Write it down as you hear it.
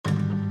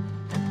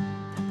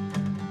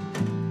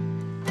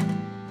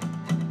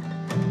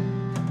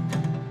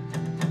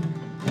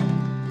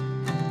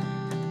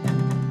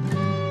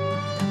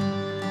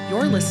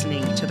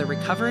listening to the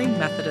Recovering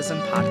Methodism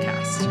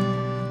podcast,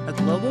 a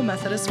global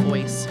Methodist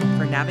voice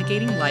for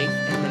navigating life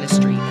and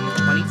ministry in the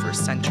 21st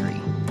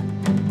century,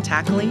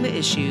 tackling the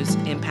issues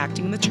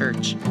impacting the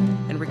church,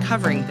 and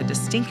recovering the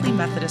distinctly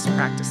Methodist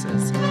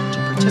practices to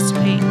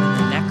participate in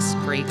the next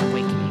great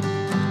awakening.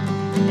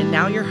 And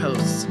now your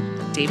hosts,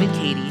 David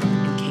Cady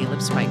and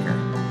Caleb Spiker.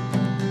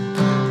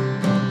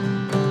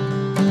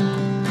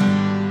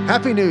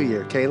 Happy New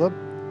Year, Caleb.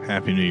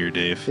 Happy New Year,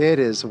 Dave. It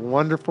is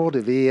wonderful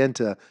to be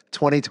into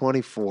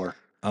 2024.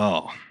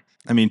 Oh,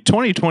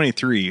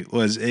 2023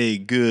 was a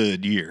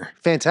good year.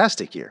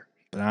 Fantastic year.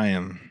 But I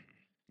am,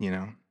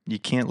 you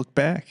can't look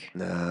back.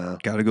 No.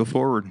 Got to go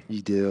forward.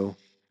 You do.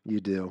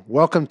 You do.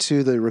 Welcome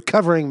to the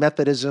Recovering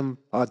Methodism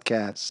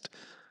podcast,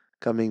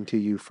 coming to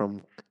you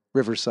from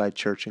Riverside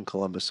Church in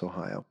Columbus,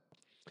 Ohio.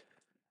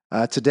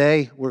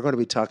 Today, we're going to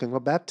be talking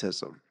about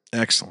baptism.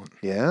 Excellent.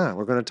 Yeah,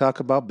 we're going to talk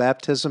about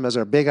baptism as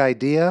our big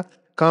idea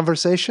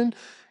conversation,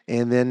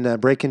 and then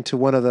break into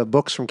one of the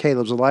books from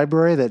Caleb's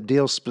library that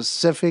deals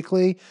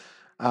specifically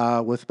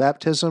with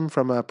baptism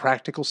from a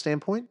practical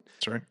standpoint.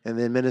 That's right. And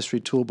then Ministry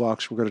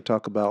Toolbox, we're going to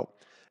talk about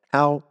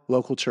how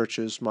local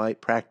churches might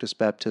practice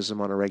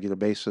baptism on a regular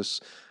basis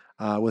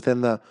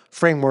within the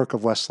framework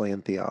of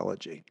Wesleyan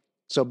theology.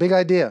 So big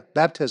idea,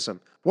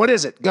 baptism. What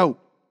is it? Go.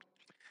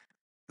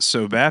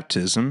 So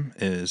baptism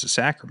is a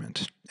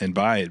sacrament, and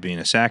by it being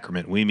a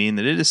sacrament, we mean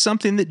that it is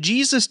something that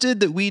Jesus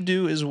did that we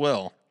do as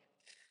well.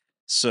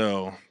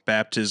 So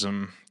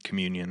baptism,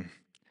 communion,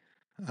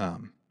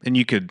 and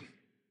you could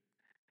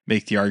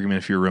make the argument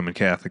if you're a Roman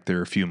Catholic, there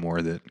are a few more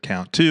that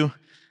count too.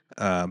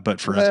 But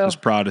for us as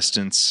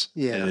Protestants,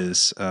 it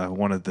is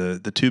one of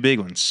the two big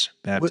ones,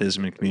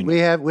 baptism and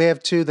communion. We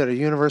have two that are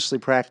universally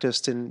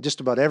practiced in just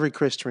about every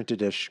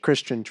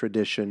Christian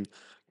tradition,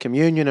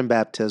 communion and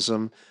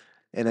baptism.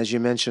 And as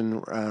you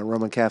mentioned,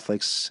 Roman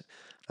Catholics,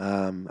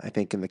 I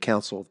think in the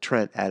Council of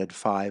Trent, added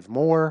 5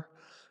 more.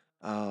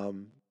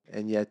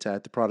 And yet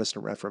at the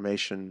Protestant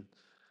Reformation,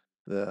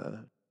 the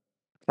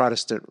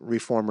Protestant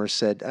reformers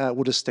said,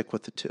 we'll just stick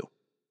with the 2.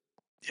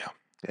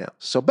 Yeah.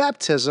 So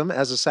baptism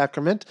as a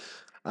sacrament,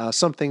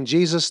 something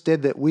Jesus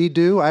did that we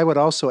do. I would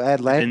also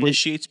add language.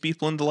 Initiates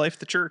people into life of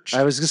the church.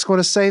 I was just going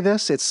to say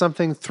this. It's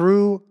something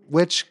through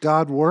which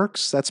God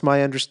works. That's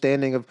my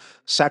understanding of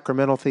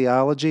sacramental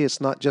theology.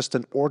 It's not just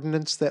an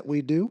ordinance that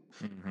we do,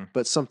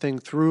 but something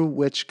through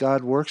which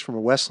God works from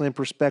a Wesleyan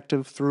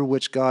perspective, through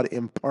which God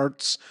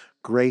imparts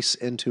grace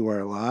into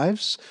our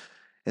lives.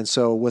 And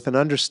so with an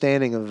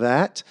understanding of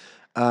that,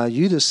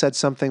 you just said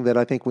something that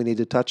I think we need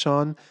to touch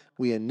on.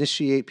 We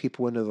initiate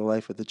people into the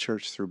life of the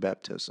church through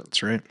baptism.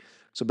 That's right.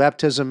 So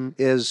baptism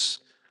is,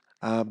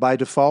 by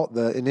default,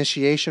 the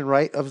initiation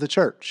rite of the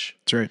church.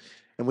 That's right.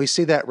 And we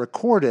see that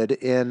recorded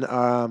in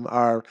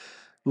our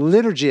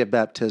liturgy of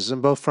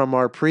baptism, both from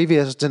our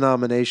previous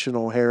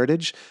denominational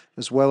heritage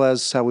as well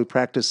as how we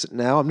practice it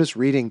now. I'm just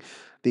reading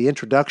the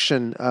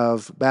introduction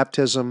of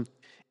baptism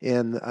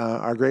in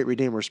our Great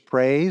Redeemer's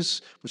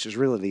Praise, which is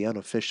really the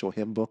unofficial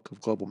hymn book of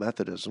global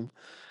Methodism.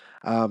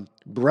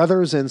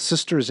 Brothers and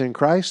sisters in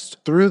Christ,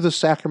 through the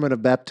sacrament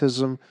of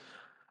baptism,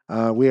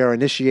 we are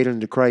initiated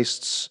into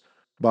Christ's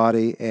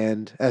body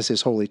and as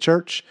his holy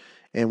church,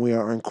 and we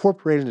are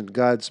incorporated into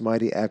God's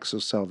mighty acts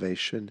of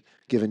salvation,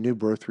 given new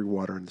birth through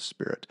water and the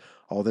Spirit.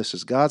 All this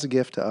is God's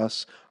gift to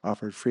us,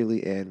 offered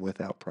freely and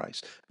without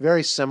price.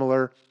 Very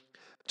similar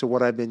to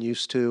what I've been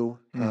used to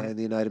in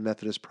the United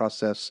Methodist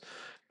process.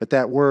 But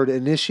that word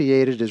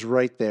initiated is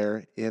right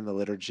there in the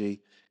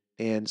liturgy.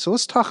 And so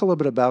let's talk a little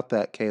bit about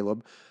that,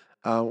 Caleb.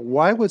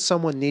 Why would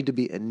someone need to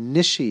be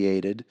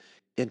initiated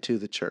into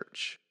the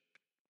church?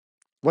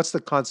 What's the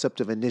concept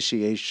of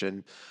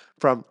initiation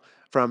from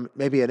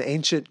maybe an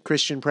ancient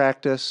Christian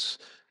practice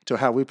to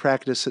how we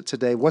practice it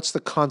today? What's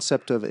the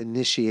concept of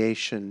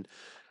initiation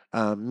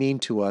mean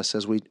to us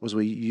as we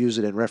use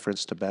it in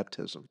reference to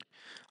baptism?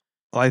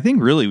 Well, I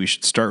think really we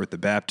should start with the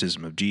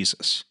baptism of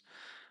Jesus.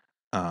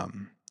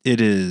 It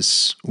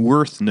is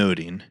worth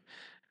noting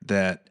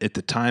that at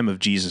the time of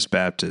Jesus'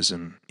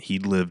 baptism, he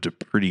lived a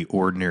pretty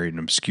ordinary and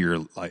obscure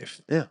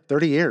life. Yeah,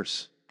 30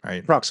 years,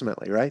 right?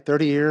 Approximately, right?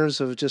 30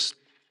 years of just,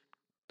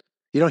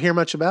 you don't hear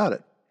much about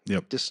it.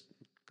 Yep. Just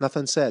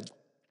nothing said.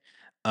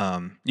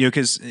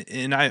 Because,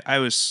 and I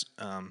was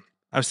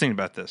thinking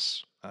about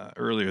this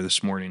earlier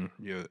this morning,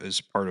 as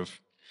part of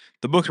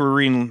the book we're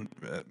reading,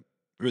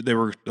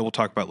 that we'll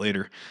talk about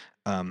later.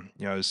 I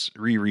was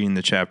rereading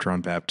the chapter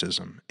on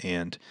baptism,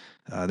 and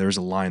there was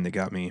a line that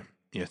got me,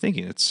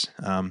 thinking. It's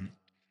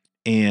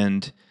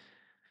and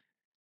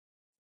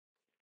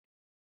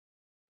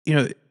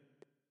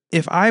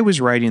if I was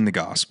writing the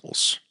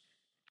Gospels,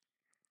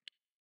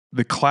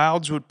 the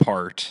clouds would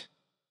part,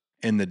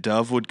 and the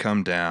dove would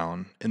come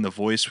down, and the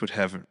voice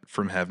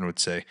from heaven would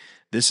say,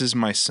 "This is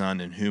my Son,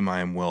 in whom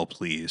I am well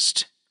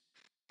pleased."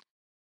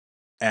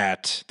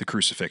 At the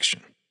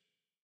crucifixion.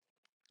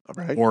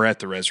 Right. Or at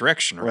the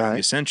resurrection or at the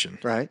ascension.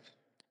 Right.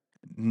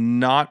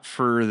 Not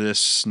for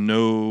this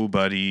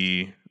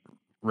nobody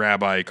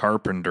rabbi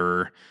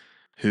carpenter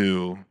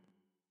who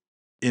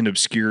in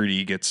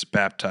obscurity gets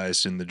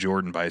baptized in the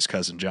Jordan by his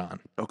cousin John.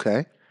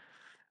 Okay.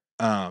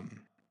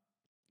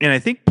 And I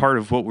think part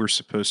of what we're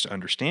supposed to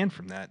understand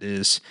from that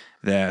is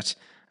that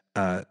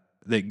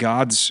that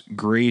God's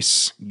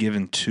grace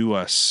given to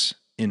us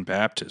in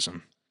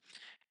baptism,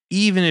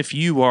 even if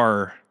you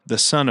are the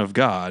Son of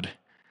God,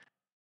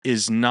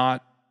 is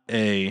not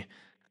a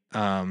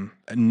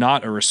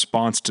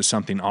response to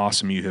something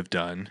awesome you have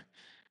done.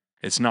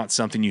 It's not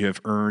something you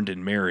have earned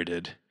and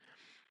merited,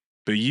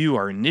 but you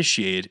are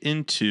initiated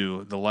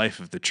into the life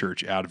of the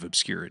church out of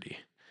obscurity.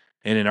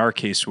 And in our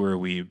case, where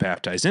we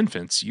baptize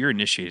infants, you're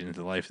initiated into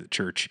the life of the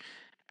church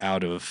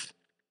out of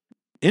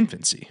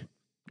infancy.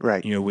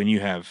 Right. You know, when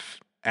you have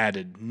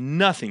added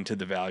nothing to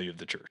the value of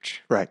the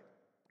church. Right.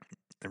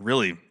 And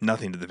really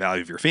nothing to the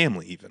value of your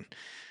family even.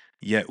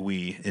 Yet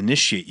we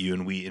initiate you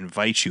and we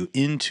invite you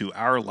into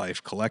our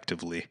life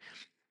collectively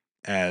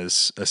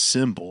as a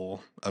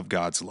symbol of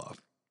God's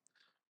love.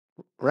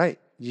 Right.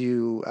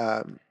 You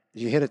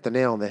hit it the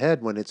nail on the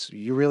head when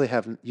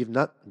you've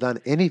not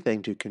done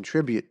anything to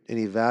contribute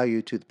any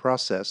value to the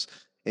process,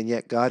 and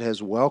yet God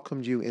has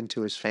welcomed you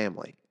into his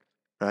family,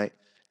 right?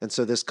 And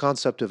so this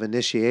concept of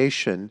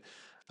initiation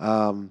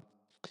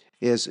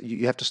is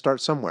you have to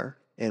start somewhere,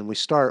 and we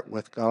start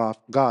with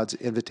God's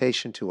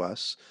invitation to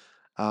us,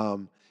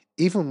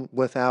 even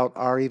without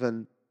our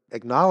even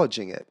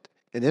acknowledging it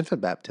in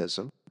infant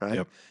baptism, right?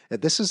 Yep.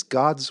 That this is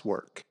God's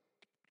work.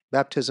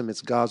 Baptism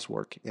is God's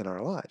work in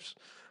our lives.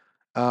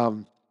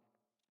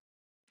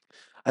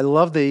 I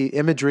love the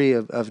imagery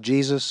of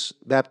Jesus'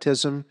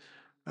 baptism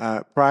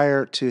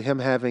prior to him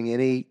having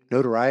any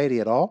notoriety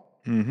at all,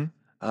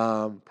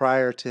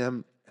 prior to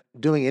him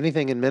doing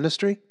anything in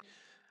ministry.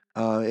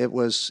 It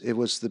was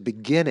the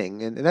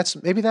beginning, and that's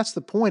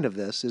the point of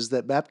this: is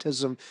that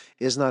baptism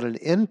is not an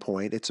end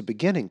point; it's a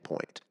beginning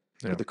point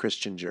for the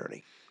Christian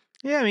journey.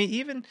 Yeah, I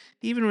mean,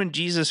 even when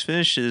Jesus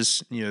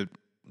finishes,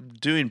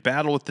 doing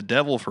battle with the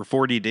devil for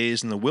 40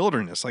 days in the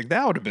wilderness, like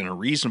that would have been a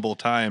reasonable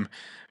time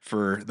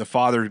for the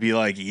father to be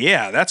like,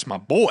 yeah, that's my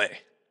boy.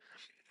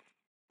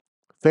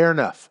 Fair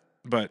enough.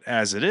 But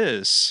as it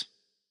is,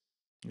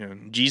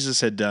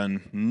 Jesus had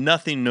done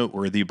nothing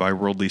noteworthy by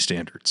worldly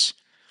standards.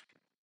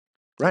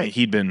 Right. I mean,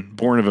 he'd been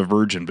born of a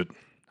virgin, but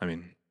I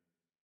mean,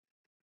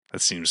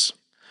 that seems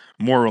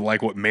more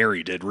like what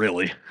Mary did,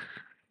 really.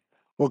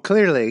 Well,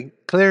 clearly,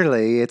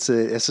 it's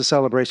a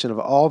celebration of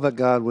all that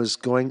God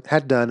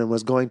had done and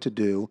was going to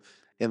do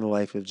in the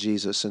life of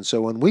Jesus. And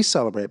so when we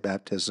celebrate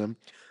baptism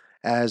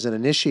as an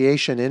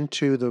initiation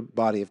into the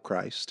body of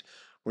Christ,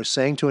 we're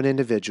saying to an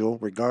individual,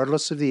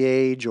 regardless of the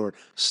age or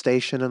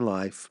station in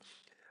life,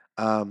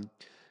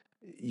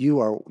 you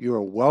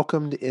are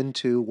welcomed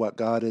into what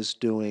God is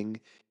doing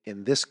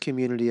in this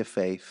community of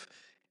faith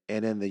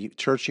and in the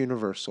Church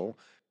Universal.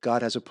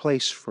 God has a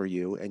place for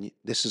you, and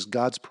this is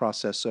God's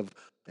process of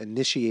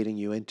initiating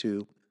you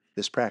into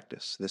this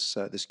practice,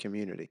 this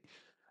community.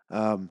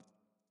 And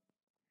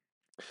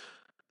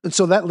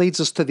so that leads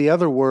us to the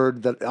other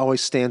word that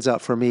always stands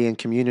out for me in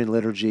communion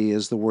liturgy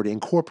is the word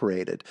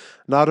incorporated.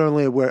 Not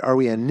only are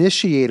we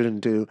initiated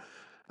into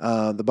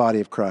the body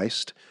of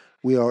Christ,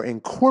 we are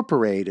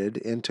incorporated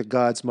into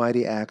God's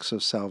mighty acts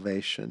of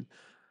salvation.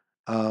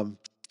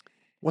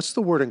 What's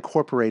the word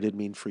incorporated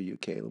mean for you,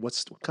 Caleb?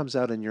 What comes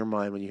out in your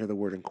mind when you hear the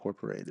word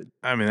incorporated?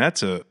 I mean,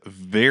 that's a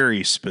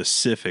very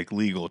specific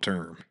legal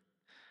term,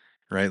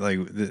 right? Like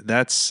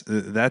that's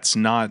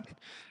not,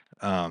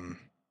 when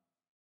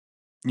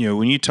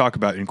you talk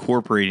about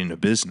incorporating a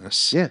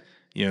business, Yeah.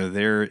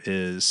 There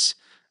is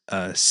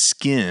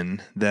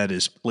skin that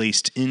is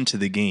placed into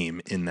the game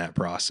in that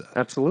process.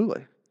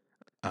 Absolutely.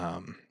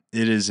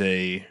 It is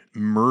a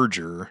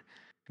merger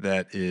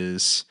that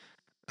is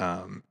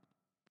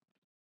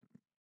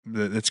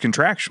that's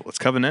contractual. It's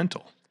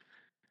covenantal.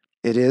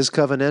 It is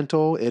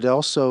covenantal. It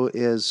also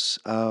is,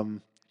 how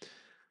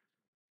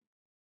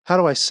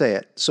do I say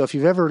it? So if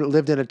you've ever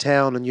lived in a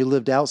town and you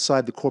lived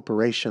outside the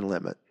corporation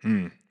limit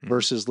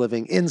versus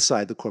living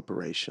inside the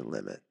corporation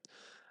limit,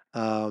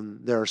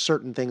 there are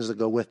certain things that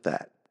go with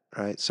that,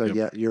 right? So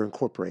yeah, you're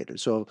incorporated.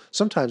 So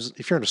sometimes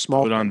if you're in a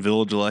small Vote on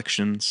village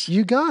elections.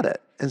 you got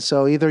it. And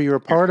so either you're a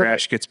part Your of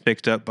trash gets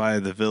picked up by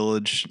the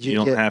village. You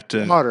don't get have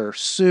to water,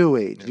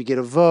 sewage, you get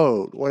a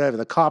vote, whatever.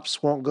 The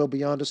cops won't go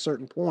beyond a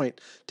certain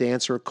point to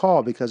answer a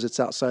call because it's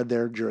outside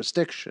their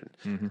jurisdiction,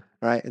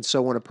 right? And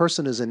so when a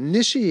person is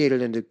initiated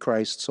into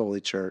Christ's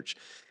holy church,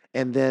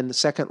 and then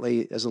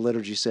secondly, as the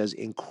liturgy says,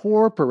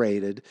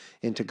 incorporated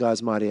into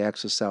God's mighty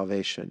acts of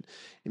salvation,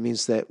 it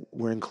means that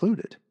we're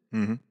included,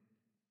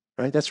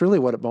 right? That's really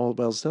what it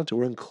boils down to.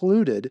 We're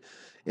included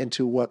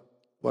into what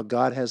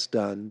God has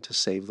done to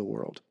save the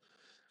world.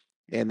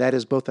 And that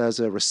is both as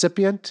a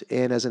recipient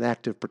and as an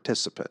active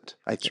participant,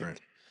 I think. That's right.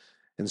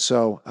 And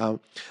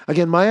so,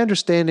 again, my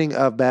understanding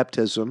of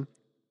baptism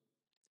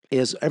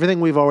is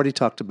everything we've already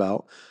talked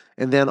about.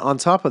 And then on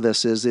top of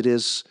this it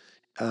is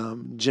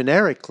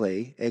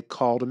generically a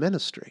call to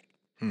ministry.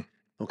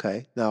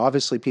 Okay? Now,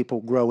 obviously,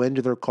 people grow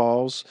into their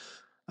calls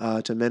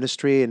to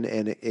ministry, and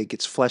it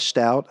gets fleshed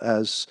out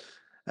as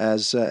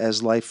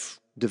life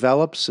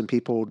develops and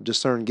people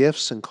discern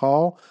gifts and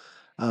call.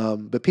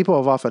 But people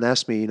have often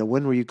asked me,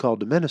 when were you called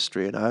to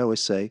ministry? And I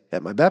always say,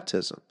 at my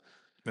baptism.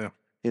 Yeah.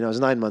 I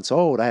was 9 months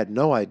old. I had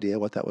no idea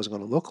what that was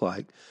going to look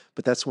like,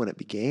 but that's when it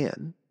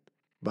began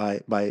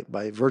by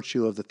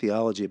virtue of the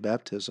theology of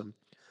baptism.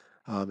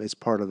 It's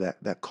part of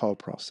that call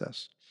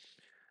process.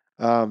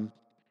 In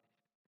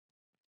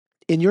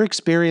your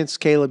experience,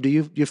 Caleb, do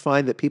you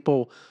find that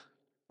people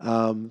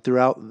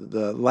throughout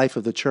the life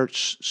of the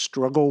church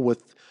struggle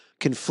with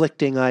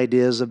conflicting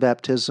ideas of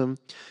baptism?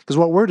 Because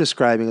what we're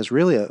describing is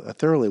really a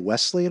thoroughly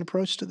Wesleyan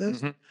approach to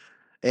this. Mhm.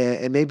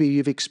 And maybe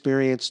you've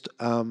experienced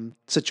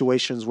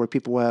situations where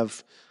people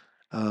have,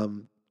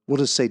 we'll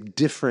just say,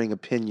 differing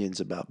opinions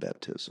about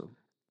baptism.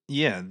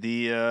 Yeah,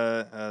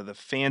 the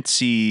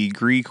fancy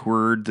Greek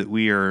word that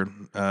we are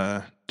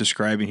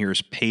describing here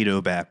is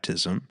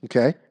paedobaptism,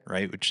 Okay.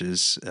 right? Which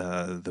is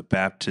the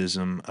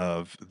baptism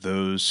of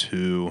those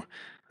who,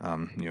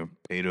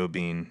 paedo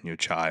being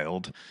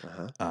child,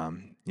 Uh-huh.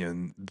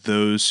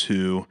 those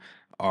who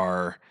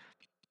are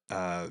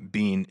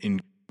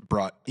being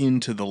brought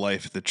into the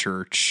life of the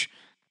church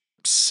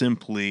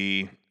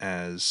simply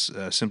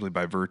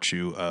by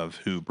virtue of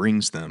who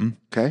brings them.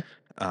 Okay.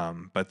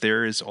 But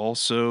there is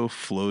also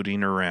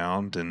floating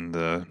around in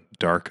the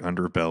dark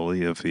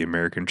underbelly of the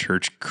American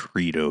church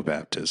credo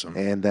baptism.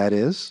 And that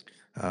is?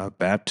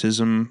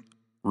 Baptism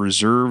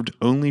reserved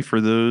only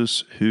for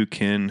those who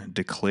can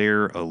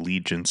declare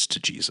allegiance to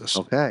Jesus.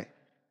 Okay.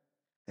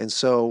 And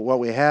so what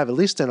we have, at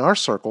least in our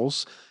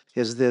circles,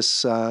 is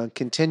this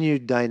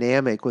continued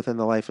dynamic within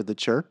the life of the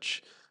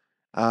church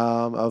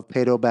of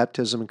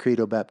paedobaptism and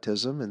credo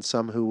baptism, and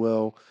some who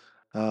will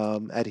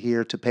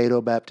adhere to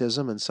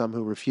paedobaptism and some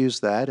who refuse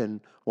that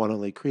and want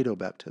only credo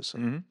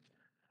baptism.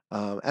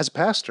 As a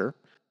pastor,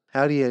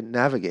 how do you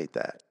navigate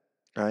that,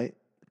 right?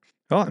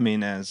 Well, I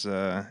mean, as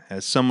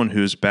someone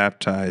who's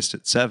baptized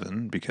at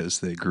 7 because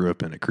they grew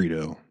up in a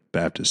credo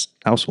Baptist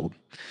household,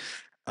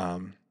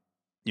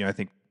 I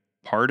think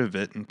part of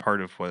it and part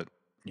of what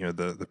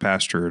the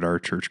pastor at our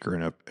church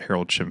growing up,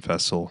 Harold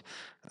Schimfessel,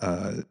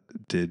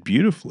 did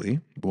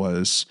beautifully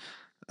was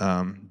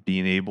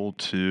being able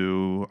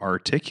to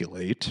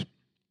articulate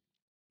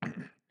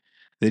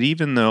that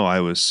even though I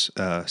was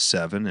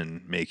 7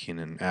 and making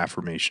an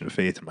affirmation of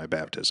faith in my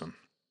baptism,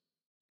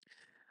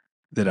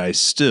 that I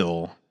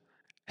still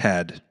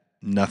had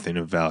nothing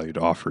of value to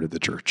offer to the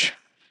church.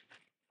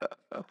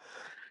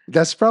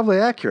 That's probably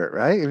accurate,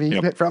 right? I mean,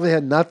 you Yep. probably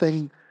had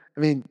nothing. I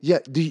mean, yeah.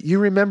 Do you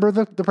remember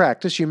the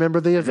practice? You remember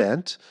the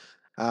event?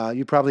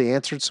 You probably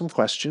answered some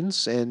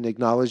questions and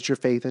acknowledged your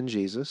faith in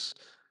Jesus.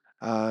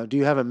 Do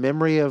you have a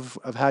memory of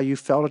how you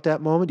felt at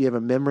that moment? Do you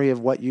have a memory of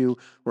what you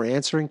were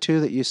answering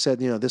to that you said,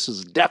 this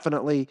is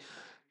definitely,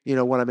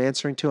 what I'm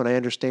answering to and I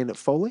understand it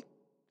fully?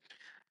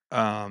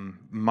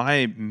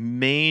 My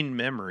main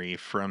memory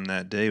from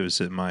that day was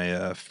that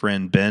my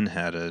friend Ben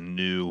had a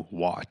new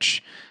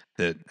watch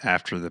that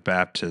after the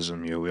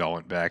baptism, we all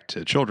went back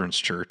to children's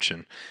church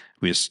and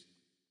we just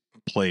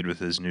played with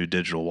his new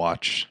digital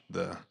watch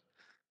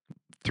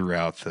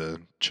throughout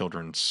the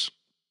children's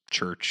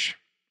church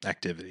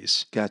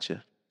activities.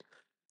 Gotcha.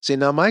 See,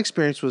 now my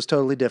experience was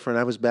totally different.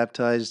 I was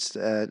baptized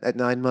at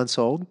 9 months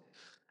old.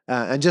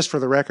 And just for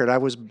the record, I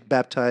was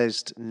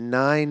baptized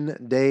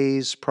 9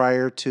 days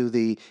prior to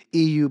the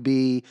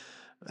EUB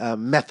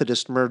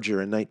Methodist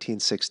merger in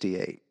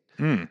 1968.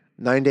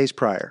 9 days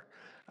prior.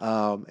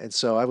 And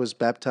so I was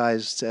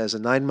baptized as a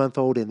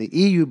 9-month-old in the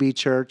EUB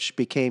church,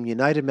 became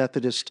United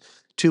Methodist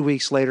 2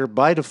 weeks later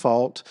by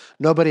default.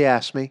 Nobody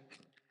asked me.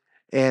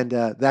 And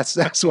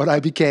that's what I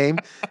became,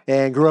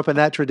 and grew up in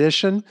that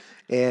tradition,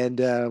 and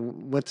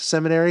went to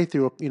seminary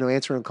through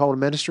answering a call to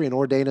ministry and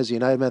ordained as a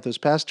United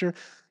Methodist pastor.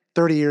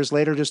 30 years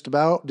later, just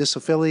about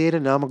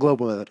disaffiliated. Now I'm a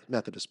global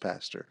Methodist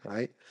pastor,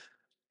 right?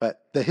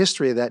 But the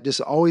history of that just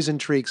always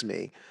intrigues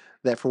me.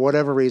 That for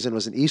whatever reason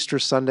was an Easter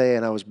Sunday,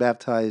 and I was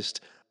baptized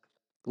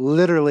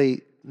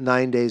literally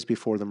 9 days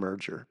before the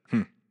merger.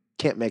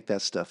 Can't make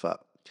that stuff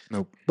up.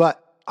 Nope.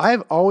 But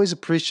I've always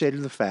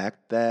appreciated the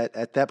fact that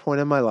at that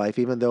point in my life,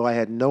 even though I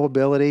had no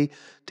ability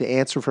to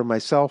answer for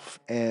myself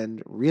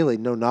and really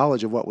no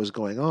knowledge of what was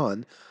going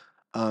on,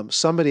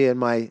 somebody in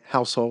my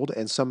household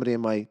and somebody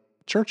in my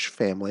church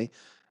family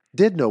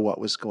did know what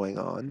was going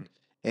on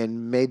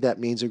and made that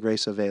means of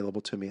grace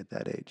available to me at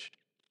that age.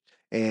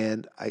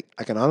 And I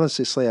can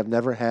honestly say I've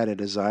never had a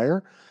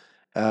desire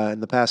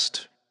in the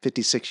past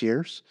 56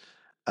 years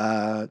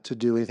to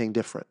do anything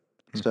different.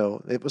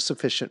 So it was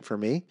sufficient for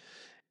me.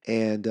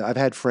 And I've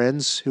had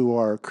friends who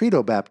are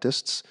credo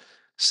Baptists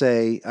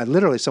say,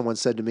 literally someone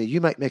said to me,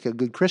 "You might make a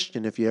good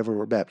Christian if you ever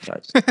were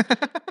baptized." I'm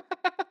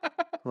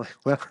like,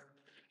 well,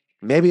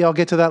 maybe I'll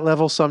get to that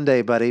level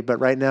someday, buddy. But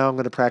right now I'm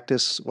going to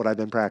practice what I've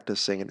been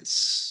practicing. And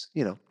it's,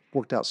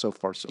 worked out so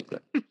far so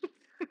good.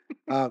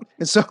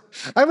 And so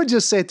I would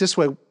just say it this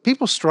way.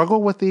 People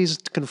struggle with these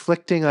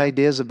conflicting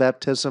ideas of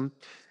baptism.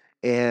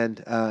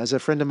 And as a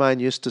friend of mine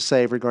used to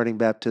say regarding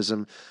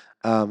baptism,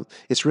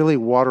 it's really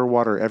water,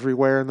 water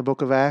everywhere in the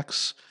book of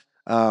Acts.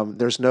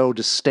 There's no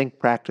distinct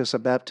practice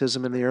of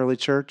baptism in the early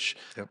church.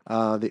 Yep.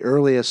 The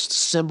earliest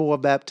symbol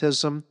of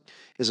baptism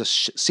is a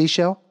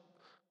seashell.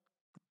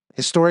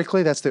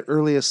 Historically, that's the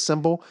earliest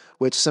symbol,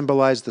 which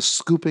symbolized the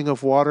scooping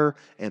of water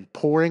and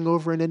pouring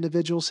over an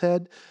individual's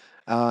head.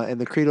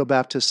 And the Credo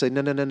Baptists say,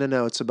 no, no, no, no,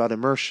 no, it's about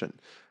immersion.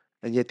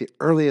 And yet the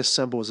earliest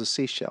symbol is a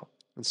seashell.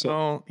 And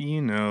so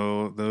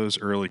Well, those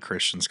early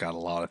Christians got a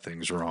lot of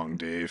things wrong,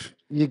 Dave.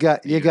 you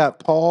got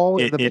Paul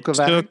in the book of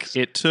Acts.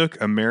 It took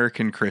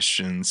American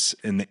Christians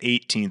in the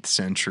 18th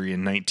century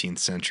and 19th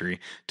century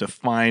to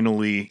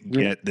finally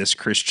get this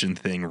Christian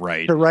thing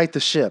right. To right the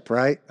ship,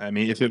 right? I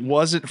mean, if it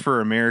wasn't for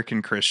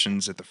American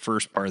Christians at the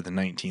first part of the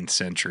 19th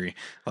century,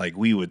 like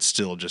we would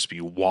still just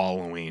be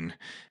wallowing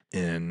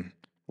in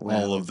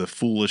all of the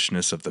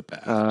foolishness of the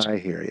past. I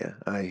hear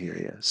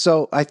you.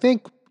 So I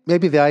think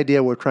maybe the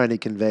idea we're trying to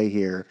convey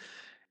here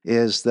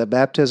is that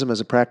baptism as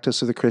a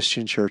practice of the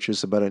Christian church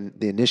is about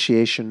the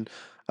initiation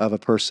of a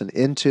person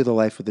into the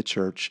life of the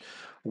church,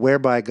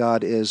 whereby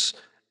God is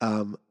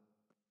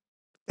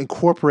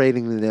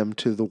incorporating them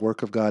to the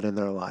work of God in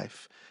their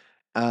life.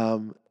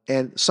 And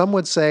some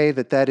would say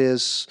that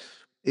is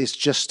it's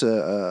just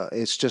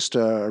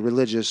a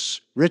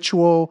religious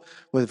ritual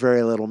with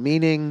very little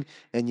meaning,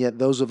 and yet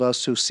those of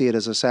us who see it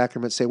as a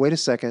sacrament say, wait a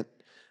second,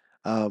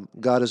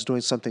 God is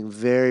doing something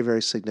very,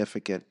 very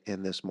significant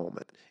in this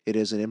moment. It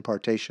is an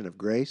impartation of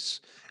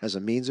grace as a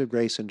means of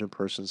grace into a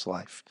person's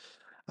life.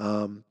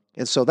 And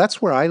so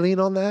that's where I lean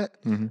on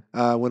that.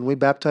 Mm-hmm. When we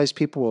baptize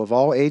people of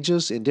all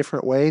ages in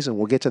different ways, and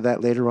we'll get to that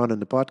later on in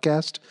the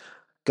podcast,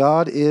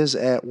 God is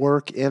at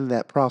work in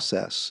that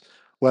process,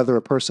 whether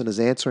a person is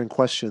answering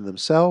questions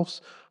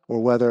themselves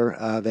or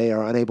whether they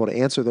are unable to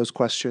answer those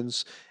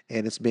questions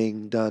and it's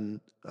being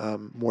done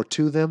more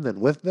to them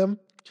than with them.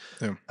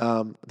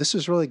 Yeah. This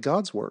is really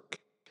God's work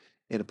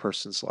in a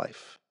person's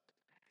life.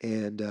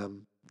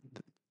 And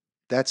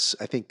that's,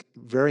 I think,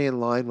 very in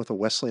line with a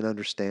Wesleyan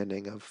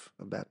understanding of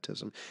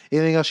baptism.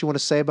 Anything else you want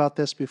to say about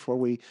this before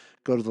we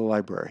go to the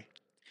library?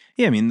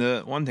 Yeah, I mean,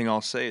 the one thing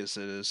I'll say is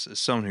that as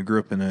someone who grew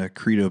up in a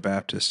Credo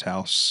Baptist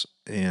house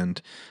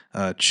and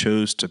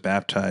chose to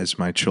baptize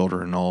my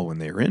children all when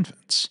they were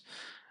infants,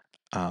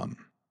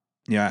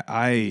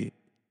 I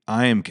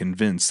am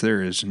convinced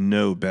there is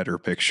no better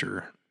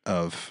picture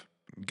of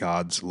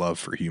God's love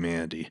for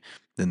humanity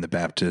than the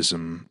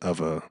baptism of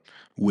a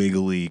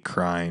wiggly,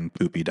 crying,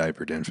 poopy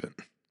diapered infant.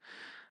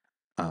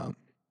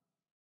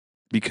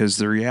 Because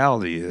the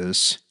reality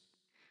is,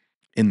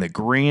 in the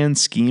grand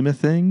scheme of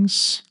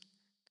things,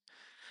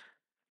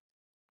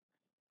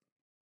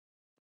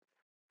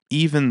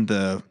 even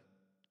the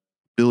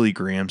Billy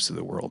Grahams of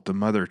the world, the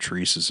Mother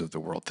Teresas of the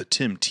world, the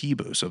Tim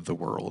Tebows of the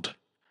world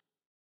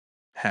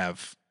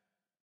have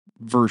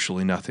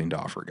virtually nothing to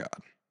offer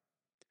God.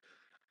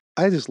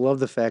 I just love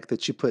the fact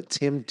that you put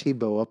Tim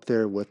Tebow up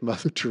there with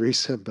Mother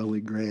Teresa and Billy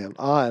Graham.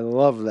 I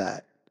love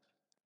that.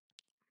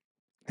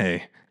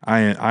 Hey,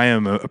 I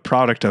am a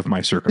product of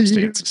my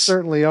circumstances. You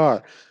certainly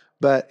are.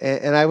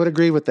 And I would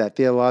agree with that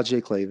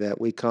theologically, that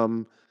we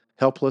come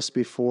helpless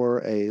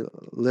before a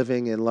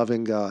living and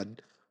loving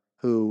God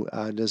who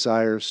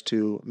desires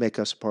to make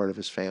us part of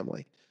his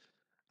family.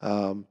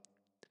 So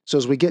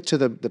as we get to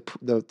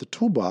the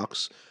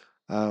toolbox,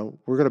 we're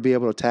going to be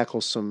able to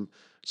tackle some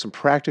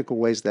practical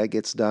ways that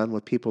gets done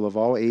with people of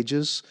all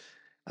ages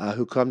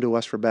who come to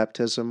us for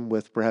baptism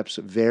with perhaps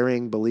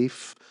varying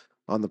belief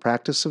on the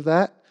practice of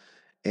that,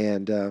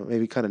 and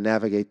maybe kind of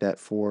navigate that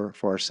for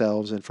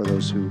ourselves and for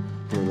those who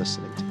are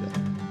listening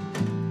today.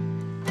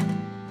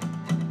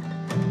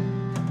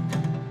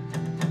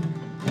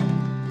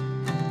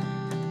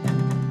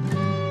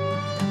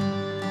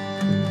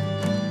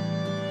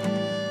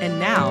 And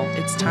now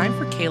it's time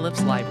for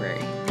Caleb's Library.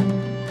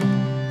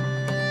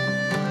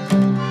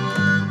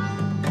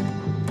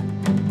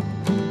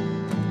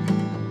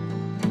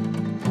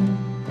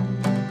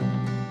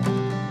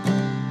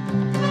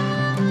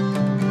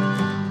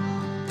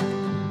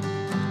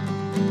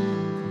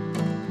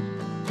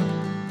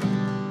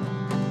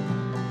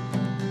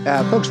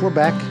 Folks, we're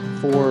back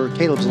for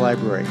Caleb's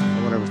Library,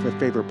 one of our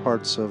favorite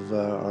parts of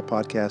our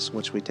podcast, in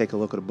which we take a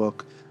look at a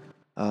book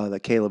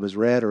that Caleb has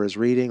read or is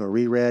reading or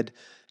reread.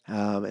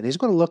 And he's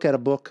going to look at a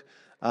book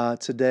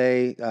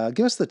today.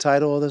 Give us the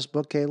title of this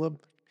book,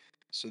 Caleb.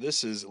 So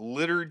this is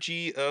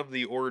Liturgy of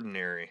the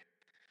Ordinary,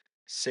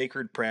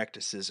 Sacred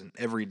Practices in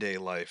Everyday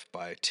Life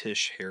by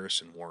Tish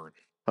Harrison Warren.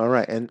 All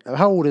right. And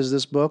how old is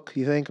this book,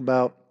 you think?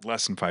 About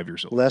less than 5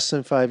 years old. Less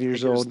than 5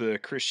 years old. It was the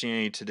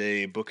Christianity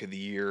Today Book of the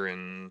Year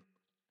in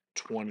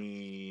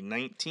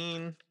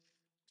 2019,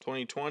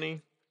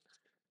 2020.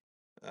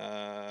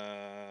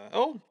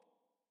 Well,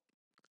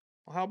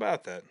 how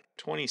about that?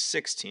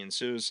 2016.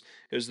 So it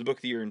was the Book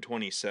of the Year in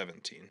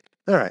 2017.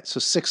 All right. So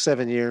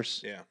 6-7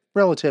 years. Yeah.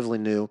 Relatively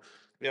new.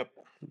 Yep.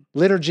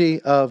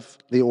 Liturgy of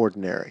the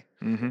Ordinary.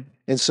 Mm-hmm.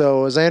 And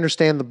so, as I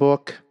understand the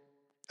book,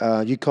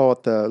 you call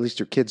it at least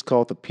your kids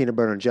call it the peanut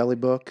butter and jelly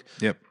book.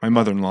 Yep. My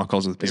mother-in-law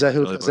calls it the peanut butter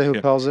and jelly book. Is that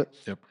who calls it?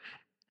 Yep.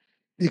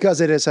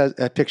 Because it has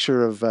a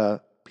picture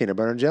of peanut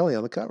butter and jelly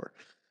on the cover.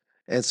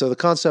 And so the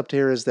concept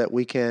here is that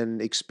we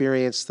can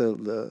experience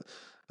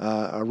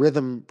a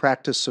rhythm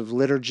practice of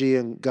liturgy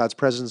and God's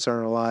presence in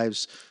our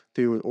lives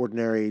through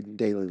ordinary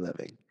daily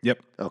living.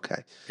 Yep.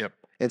 Okay. Yep.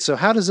 And so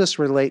how does this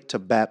relate to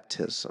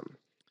baptism?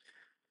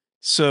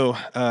 So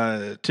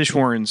Tish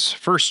Warren's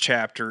first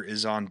chapter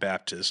is on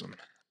baptism.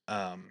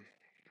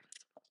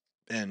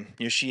 And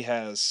she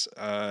has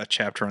a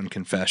chapter on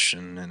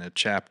confession and a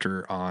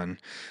chapter on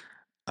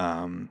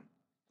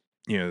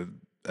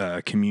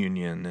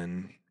communion,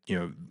 and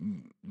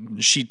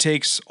she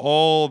takes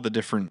all the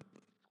different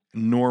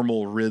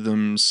normal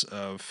rhythms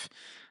of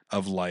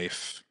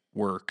life,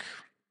 work,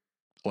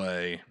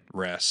 play,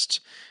 rest,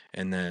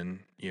 and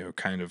then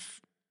kind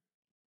of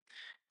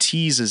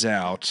teases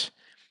out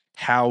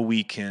how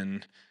we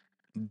can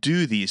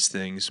do these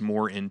things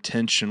more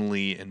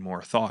intentionally and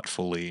more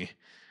thoughtfully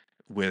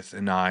with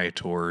an eye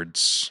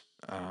towards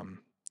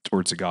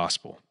the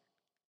gospel.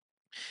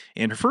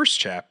 And her first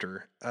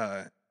chapter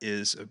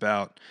is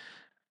about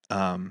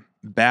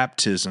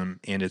baptism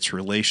and its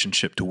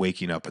relationship to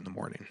waking up in the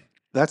morning.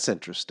 That's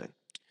interesting.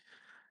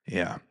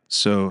 Yeah.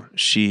 So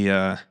she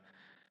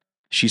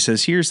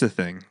says, here's the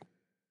thing.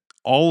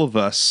 All of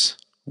us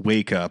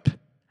wake up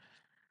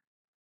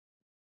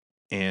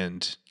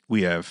and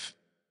we have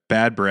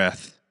bad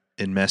breath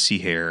and messy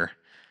hair,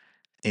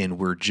 and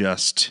we're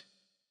just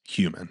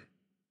human.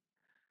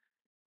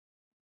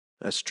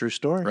 That's a true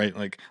story. Right?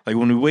 Like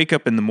when we wake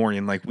up in the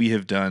morning, like we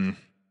have done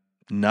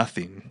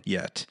nothing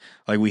yet.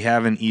 Like we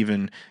haven't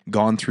even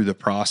gone through the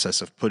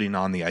process of putting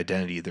on the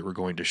identity that we're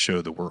going to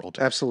show the world.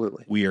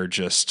 Absolutely. We are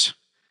just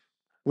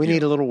we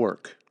need a little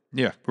work.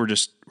 Yeah, we're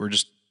just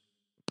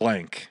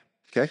blank.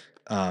 Okay.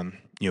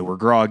 We're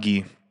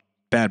groggy,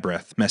 bad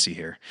breath, messy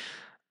hair.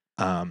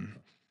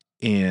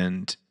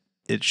 And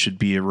it should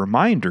be a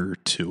reminder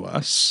to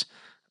us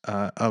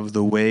of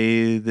the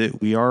way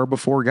that we are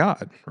before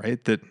God,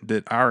 right?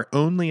 That our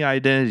only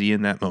identity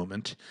in that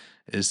moment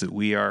is that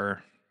we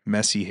are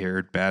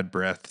messy-haired,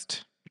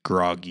 bad-breathed,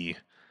 groggy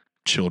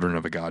children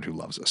of a God who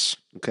loves us.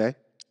 Okay.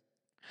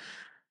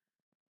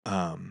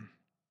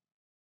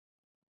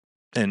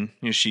 And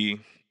she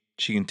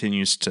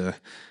continues to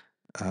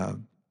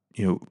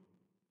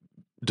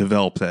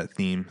develop that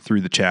theme through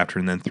the chapter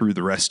and then through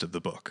the rest of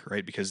the book,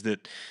 right? Because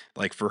that,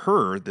 like for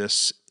her,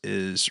 this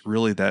is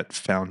really that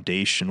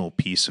foundational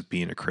piece of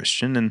being a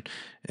Christian,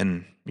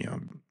 and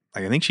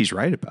I think she's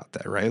right about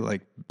that, right?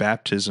 Like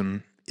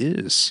baptism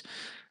is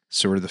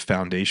sort of the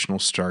foundational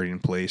starting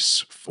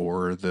place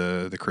for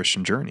the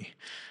Christian journey.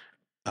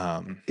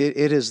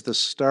 It is the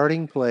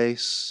starting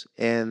place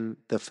and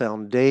the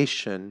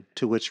foundation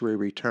to which we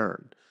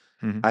return.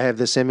 Mm-hmm. I have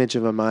this image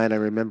in my mind. I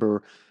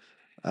remember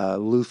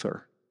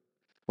Luther,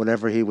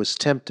 whenever he was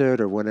tempted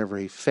or whenever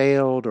he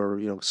failed or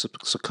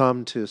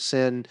succumbed to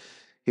sin,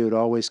 he would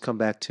always come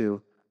back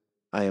to,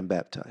 I am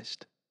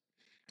baptized.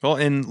 Well,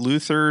 and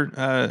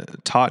Luther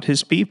taught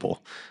his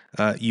people,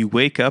 you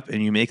wake up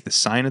and you make the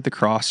sign of the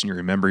cross and you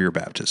remember your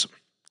baptism.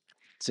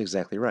 That's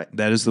exactly right.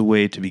 That is the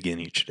way to begin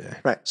each day.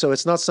 Right. So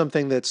it's not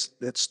something that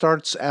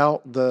starts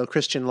out the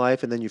Christian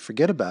life and then you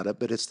forget about it,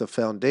 but it's the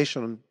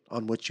foundation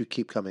on which you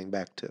keep coming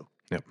back to.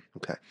 Yep.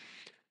 Okay.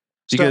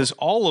 Because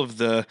all of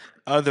the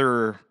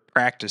other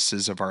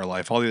practices of our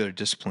life, all the other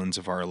disciplines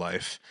of our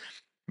life,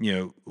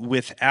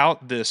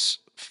 without this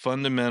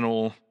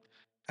fundamental,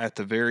 at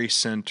the very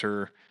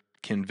center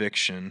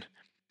conviction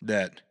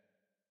that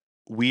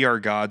we are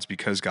God's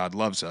because God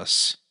loves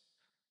us,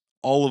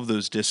 all of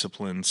those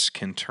disciplines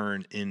can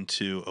turn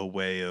into a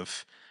way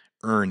of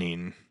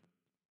earning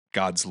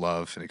God's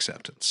love and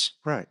acceptance.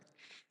 Right.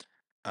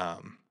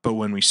 But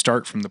when we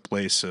start from the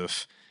place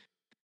of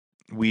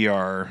we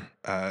are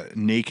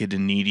naked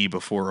and needy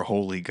before a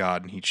holy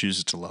God, and He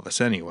chooses to love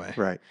us anyway,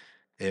 right,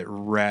 it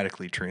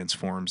radically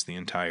transforms the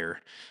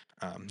entire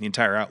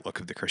outlook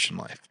of the Christian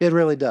life. It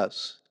really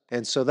does.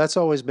 And so that's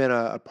always been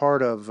a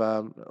part of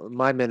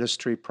my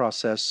ministry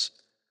process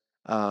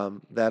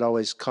that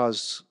always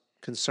caused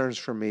concerns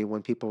for me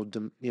when people,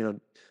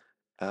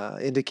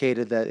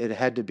 indicated that it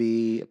had to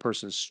be a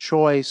person's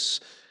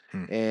choice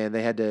and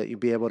they had to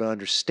be able to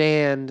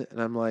understand.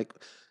 And I'm like,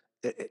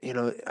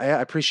 I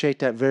appreciate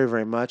that very,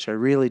 very much. I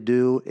really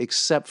do,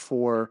 except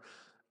for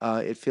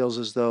it feels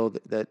as though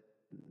that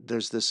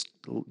there's this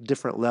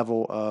different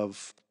level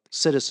of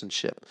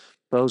citizenship.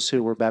 Those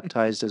who were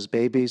baptized as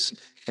babies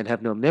and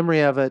have no memory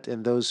of it,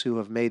 and those who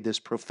have made this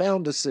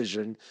profound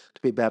decision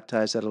to be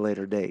baptized at a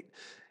later date.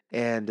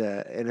 And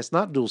it's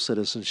not dual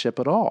citizenship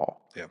at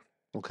all. Yeah.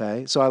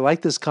 Okay. So I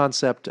like this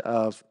concept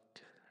of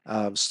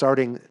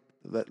starting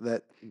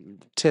that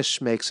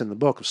Tish makes in the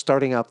book of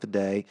starting out the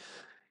day.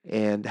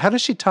 And how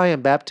does she tie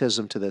in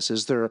baptism to this?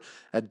 Is there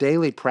a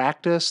daily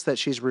practice that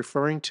she's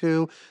referring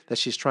to that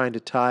she's trying to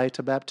tie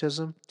to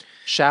baptism?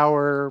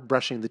 Shower,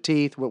 brushing the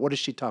teeth. What does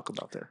she talk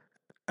about there?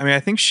 I mean, I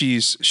think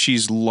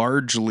she's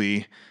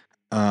largely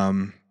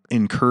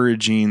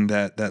encouraging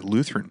that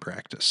Lutheran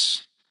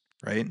practice,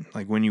 right?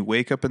 Like when you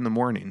wake up in the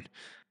morning,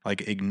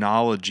 like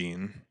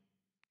acknowledging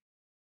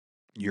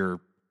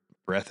your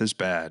breath is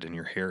bad and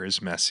your hair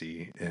is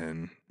messy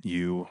and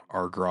you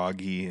are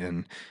groggy,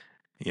 and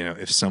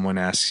if someone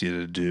asks you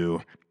to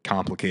do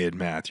complicated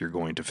math, you're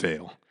going to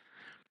fail.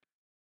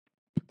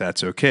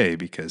 That's okay,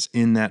 because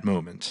in that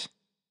moment,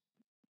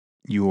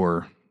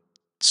 your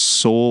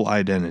sole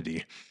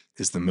identity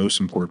is the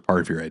most important part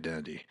of your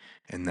identity,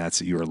 and that's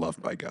that you are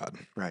loved by God.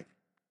 Right.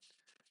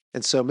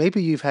 And so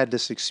maybe you've had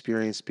this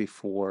experience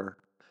before.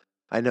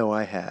 I know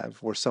I have,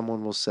 where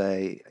someone will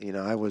say,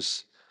 I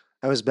was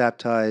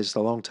baptized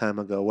a long time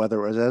ago,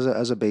 whether it was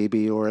as a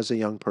baby or as a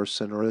young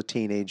person or a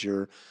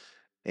teenager,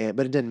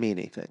 but it didn't mean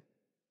anything.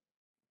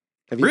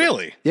 Have you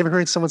Really? you ever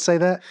heard someone say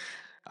that?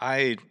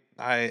 I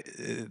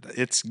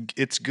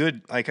it's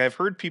good. Like, I've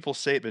heard people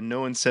say it, but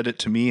no one said it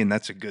to me, and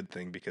that's a good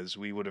thing, because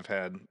we would have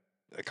had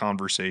a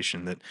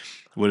conversation that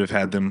would have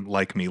had them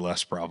like me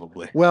less,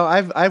 probably. Well,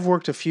 I've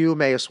worked a few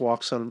Emmaus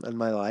walks in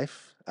my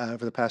life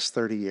over the past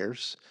 30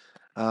 years,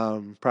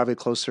 probably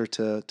closer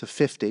to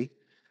 50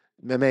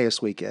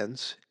 Emmaus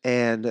weekends,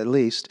 and at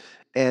least,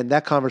 and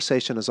that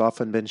conversation has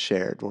often been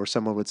shared, where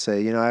someone would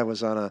say, I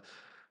was on a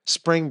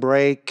spring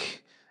break.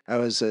 I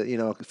was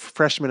a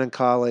freshman in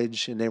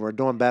college, and they were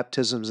doing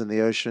baptisms in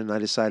the ocean. I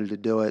decided to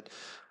do it,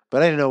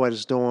 but I didn't know what I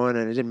was doing,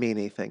 and it didn't mean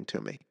anything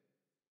to me,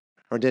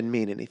 or didn't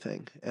mean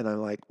anything. And I'm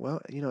like, well,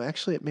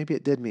 actually, maybe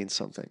it did mean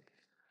something.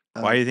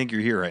 Why do Um, you think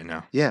you're here right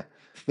now? yeah,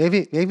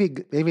 maybe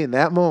in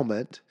that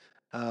moment,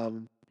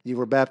 you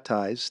were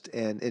baptized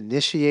and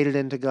initiated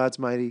into God's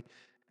mighty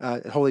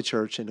holy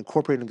church and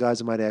incorporated into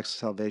God's mighty acts of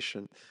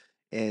salvation,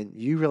 and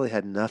you really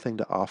had nothing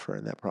to offer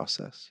in that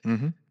process.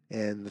 Mm-hmm.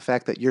 And the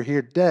fact that you're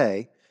here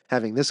today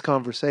having this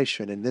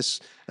conversation and this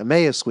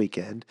Emmaus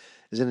weekend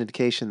is an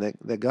indication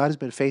that God has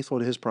been faithful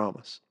to his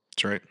promise,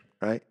 That's right.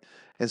 right?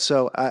 And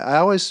so I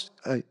always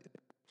try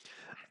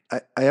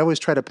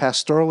to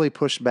pastorally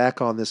push back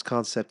on this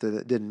concept that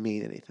it didn't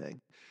mean anything.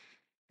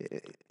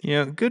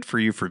 Good for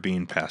you for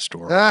being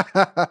pastoral.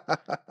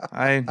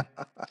 I,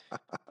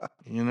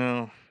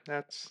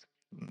 that's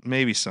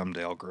maybe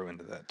someday I'll grow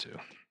into that too.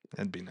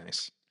 That'd be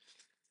nice.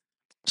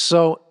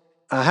 So,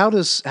 how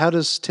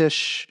does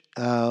Tish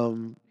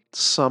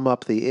sum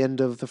up the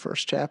end of the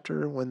first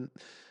chapter?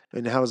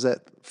 And how does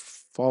that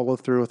follow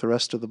through with the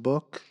rest of the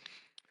book?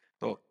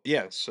 Well,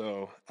 yeah.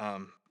 So,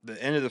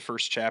 the end of the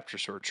first chapter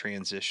sort of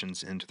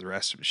transitions into the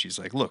rest of it. She's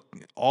like, look,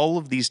 all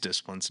of these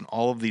disciplines and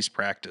all of these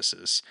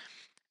practices,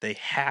 they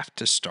have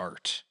to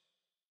start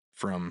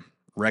from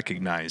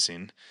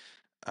recognizing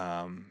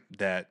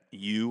that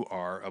you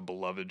are a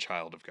beloved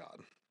child of God.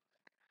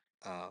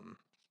 Um,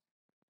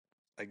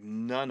 like,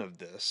 none of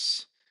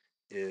this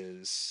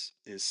is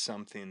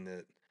something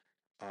that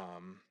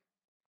um,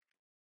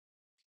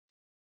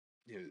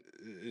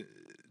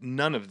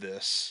 none of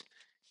this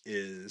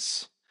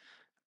is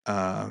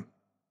uh,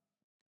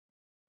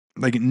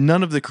 like,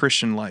 none of the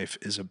Christian life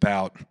is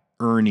about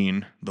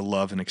earning the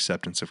love and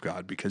acceptance of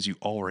God, because you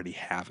already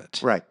have it.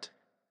 Right.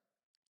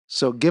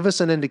 So, give us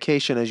an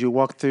indication as you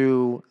walk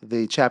through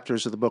the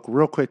chapters of the book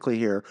real quickly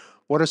here.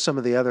 What are some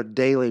of the other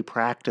daily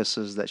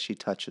practices that she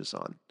touches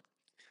on?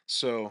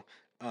 So,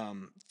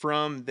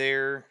 from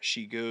there,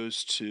 she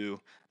goes to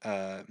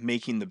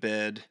making the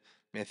bed.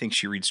 I think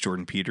she reads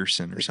Jordan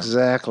Peterson or something.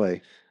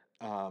 Exactly.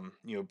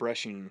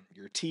 Brushing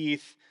your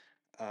teeth,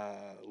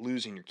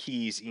 losing your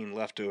keys, eating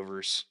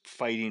leftovers,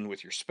 fighting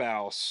with your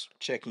spouse,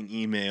 checking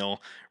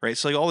email, right?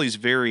 So, like, all these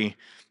very,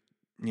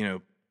 you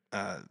know,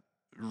 uh,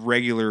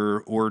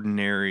 regular,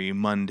 ordinary,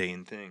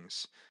 mundane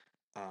things.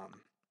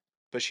 Um,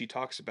 but she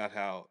talks about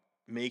how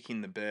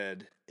making the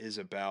bed is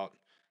about,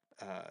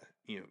 uh,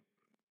 you know,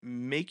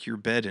 make your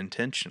bed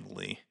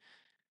intentionally,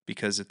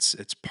 because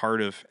it's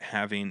part of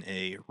having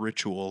a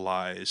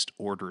ritualized,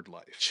 ordered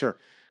life. Sure.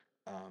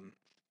 Um,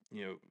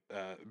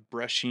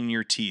 Brushing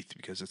your teeth,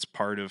 because it's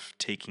part of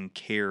taking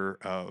care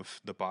of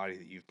the body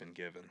that you've been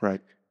given.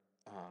 Right.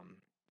 Um,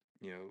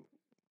 you know,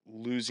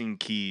 Losing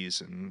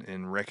keys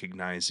and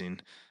recognizing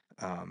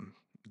um,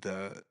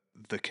 the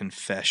the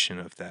confession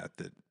of that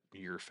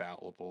you're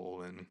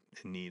fallible and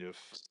in need of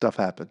Stuff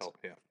happens. help.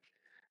 Yeah.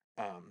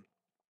 Um,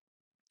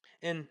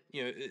 and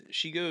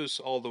she goes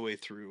all the way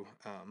through,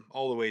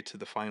 all the way to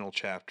the final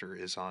chapter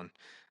is on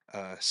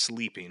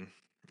sleeping.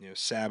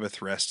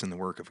 Sabbath rest in the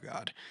work of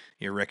God.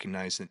 You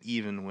recognize that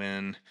even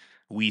when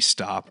we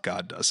stop,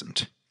 God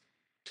doesn't.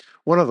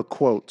 One of the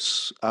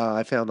quotes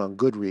I found on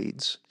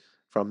Goodreads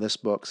from this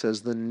book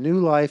says, "The new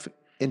life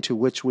into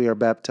which we are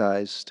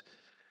baptized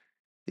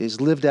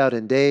is lived out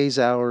in days,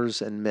 hours,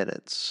 and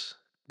minutes.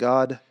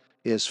 God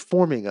is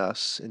forming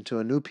us into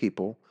a new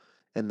people,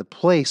 and the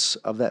place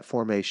of that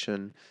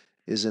formation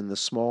is in the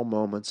small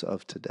moments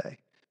of today."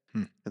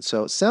 Hmm. And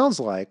so it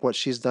sounds like what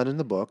she's done in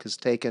the book is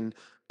taken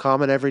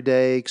common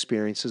everyday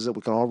experiences that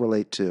we can all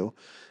relate to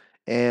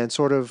and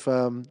sort of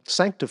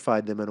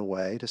sanctified them in a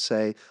way to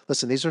say,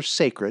 listen, these are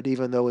sacred,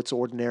 even though it's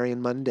ordinary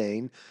and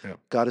mundane. Yeah.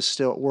 God is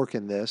still at work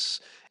in this.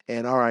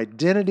 And our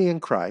identity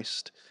in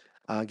Christ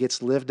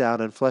gets lived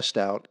out and fleshed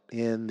out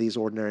in these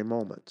ordinary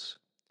moments.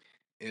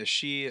 As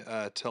she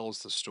tells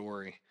the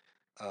story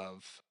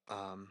of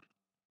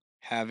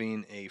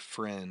having a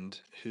friend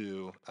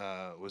who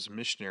was a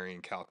missionary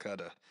in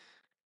Calcutta,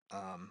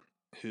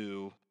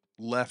 who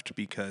left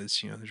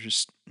because there's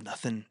just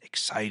nothing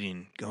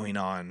exciting going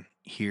on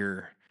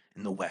here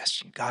in the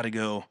West. You got to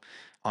go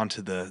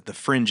onto the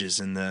fringes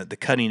and the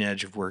cutting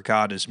edge of where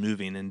God is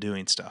moving and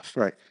doing stuff.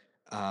 Right.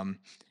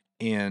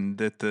 And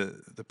that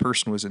the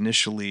person was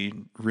initially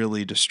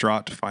really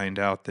distraught to find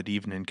out that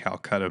even in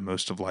Calcutta,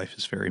 most of life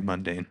is very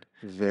mundane.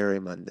 Very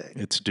mundane.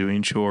 It's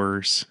doing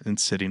chores and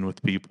sitting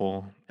with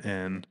people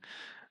and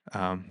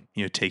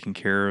taking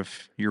care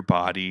of your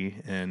body,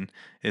 and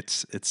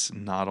it's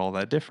not all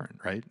that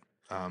different, right?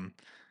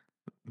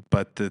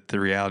 But the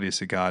reality is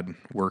that God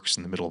works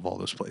in the middle of all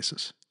those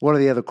places. One of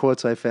the other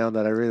quotes I found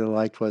that I really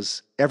liked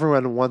was,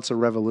 "Everyone wants a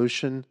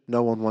revolution.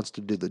 No one wants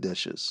to do the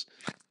dishes."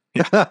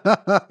 And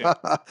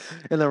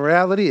the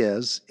reality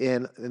is,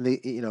 in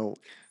the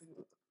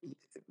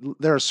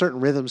there are certain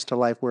rhythms to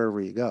life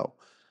wherever you go,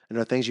 and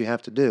there are things you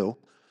have to do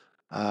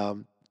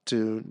um,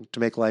 to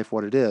make life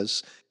what it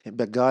is.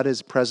 But God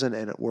is present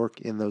and at work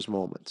in those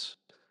moments.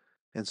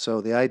 And so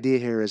the idea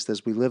here is that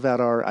as we live out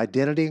our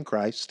identity in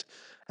Christ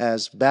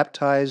as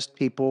baptized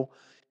people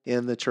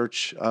in the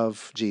Church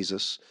of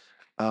Jesus,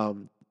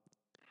 um,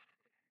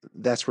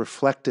 that's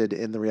reflected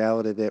in the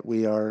reality that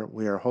we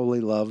are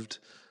wholly loved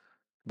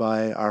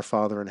by our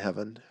Father in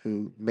heaven,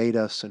 who made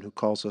us and who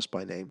calls us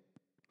by name.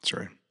 That's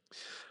right.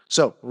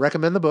 So,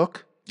 recommend the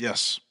book.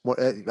 Yes.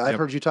 I've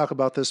heard you talk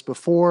about this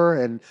before,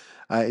 and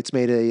it's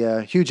made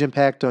a huge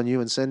impact on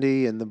you and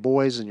Cindy and the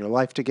boys and your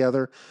life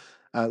together.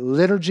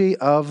 Liturgy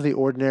of the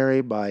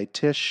Ordinary by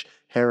Tish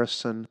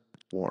Harrison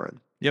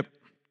Warren. Yep.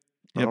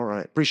 All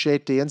right.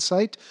 Appreciate the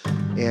insight.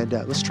 And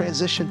let's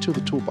transition to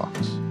the toolbox.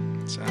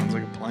 Sounds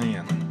like a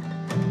plan.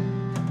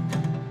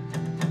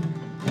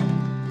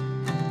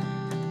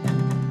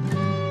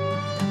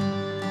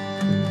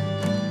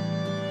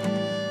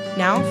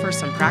 Now for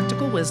some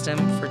practical wisdom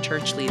for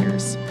church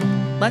leaders.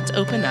 Let's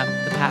open up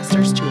the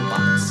pastor's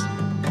toolbox.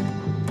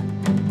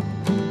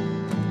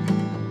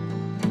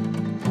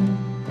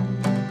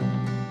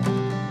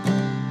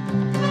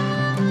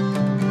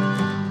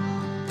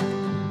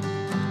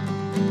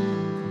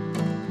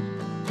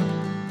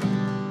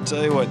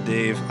 Tell you what,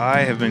 Dave,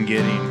 I have been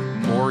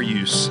getting more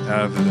use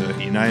out of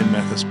the United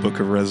Methodist Book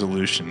of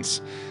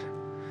Resolutions.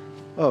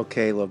 Oh,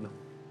 Caleb.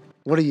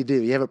 What do?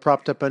 You have it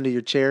propped up under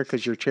your chair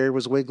because your chair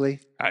was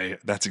wiggly?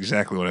 That's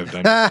exactly what I've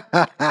done.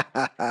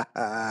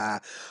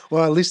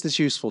 Well, at least it's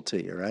useful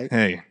to you, right?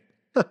 Hey,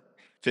 if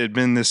it had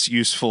been this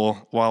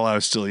useful while I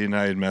was still a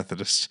United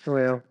Methodist.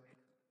 Well,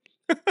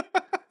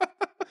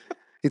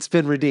 it's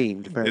been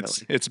redeemed,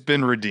 apparently. It's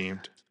been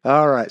redeemed.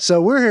 All right.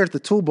 So we're here at the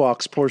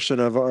toolbox portion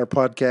of our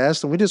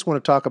podcast, and we just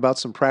want to talk about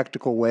some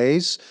practical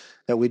ways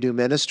that we do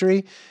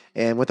ministry.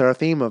 And with our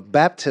theme of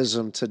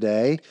baptism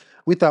today,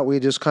 we thought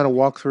we'd just kind of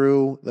walk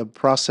through the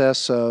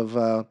process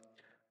of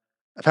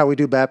how we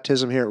do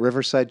baptism here at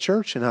Riverside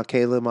Church and how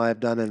Caleb and I have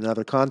done it in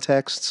other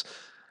contexts.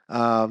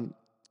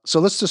 So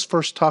let's just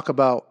first talk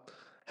about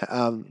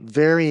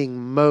varying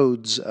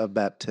modes of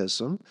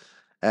baptism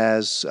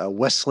as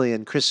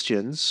Wesleyan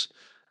Christians.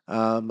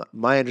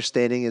 My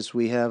understanding is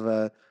we have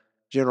a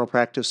general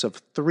practice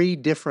of 3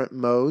 different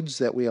modes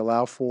that we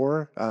allow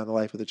for in the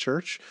life of the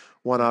church.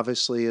 One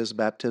obviously is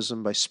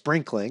baptism by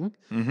sprinkling,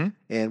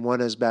 and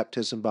one is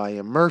baptism by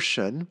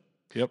immersion.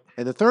 Yep.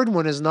 And the third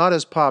one is not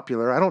as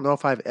popular. I don't know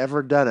if I've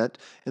ever done it.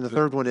 And the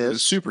third one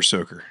is super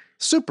soaker.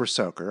 Super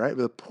soaker, right?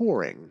 The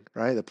pouring,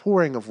 right? The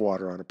pouring of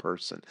water on a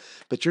person.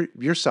 But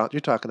you're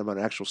talking about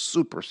an actual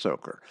super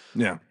soaker.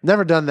 Yeah.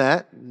 Never done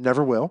that.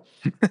 Never will.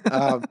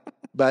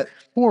 But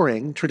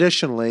pouring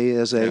traditionally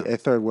is a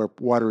third where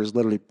water is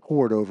literally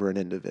poured over an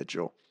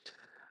individual.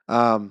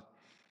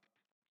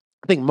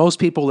 I think most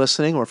people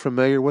listening are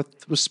familiar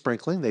with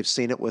sprinkling. They've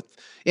seen it with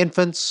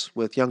infants,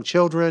 with young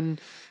children,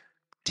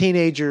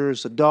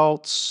 teenagers,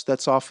 adults.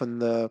 That's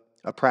often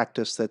a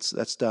practice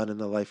that's done in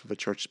the life of a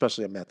church,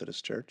 especially a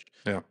Methodist church.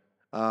 Yeah.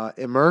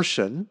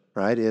 Immersion,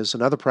 right, is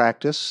another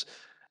practice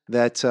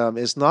that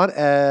is not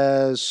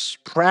as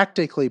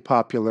practically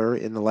popular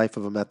in the life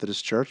of a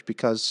Methodist church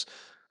because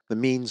the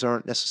means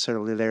aren't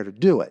necessarily there to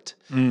do it.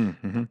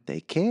 Mm-hmm.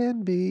 They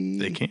can be.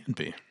 They can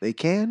be. They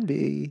can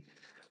be.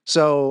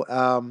 So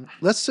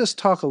let's just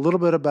talk a little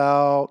bit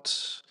about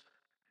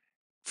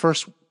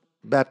first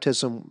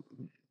baptism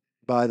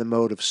by the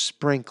mode of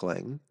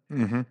sprinkling.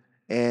 Mm-hmm.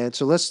 And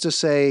so let's just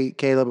say,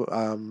 Caleb,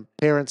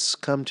 parents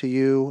come to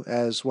you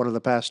as one of the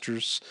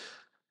pastors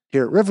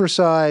here at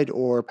Riverside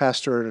or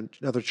pastor in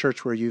another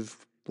church where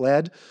you've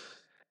led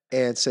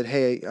and said,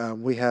 hey,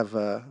 we have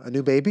a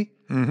new baby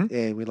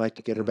and we'd like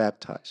to get her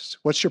baptized.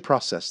 What's your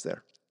process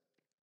there?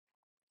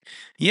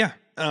 Yeah.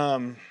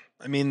 I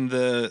mean,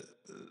 the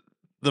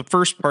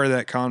first part of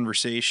that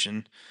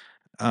conversation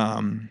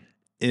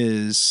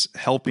is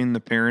helping the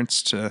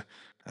parents to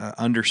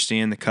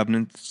understand the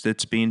covenant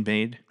that's being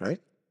made. Right.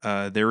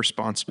 Their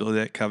responsibility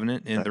to that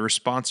covenant and the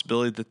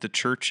responsibility that the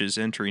church is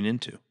entering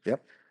into.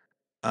 Yep.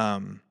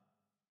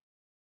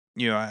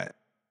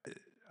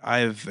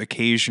 I've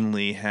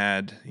occasionally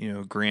had,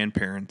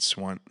 grandparents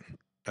want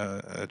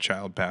a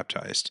child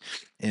baptized,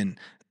 and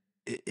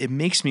it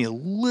makes me a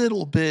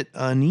little bit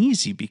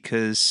uneasy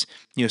because,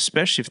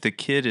 especially if the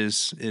kid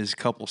is a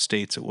couple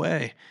states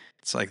away,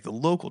 it's like the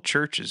local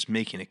church is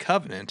making a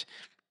covenant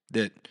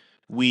that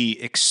we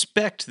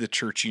expect the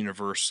church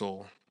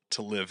universal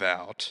to live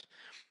out,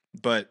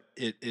 but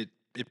it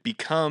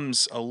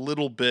becomes a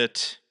little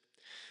bit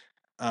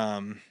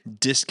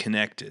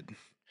disconnected.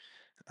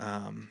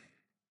 Um,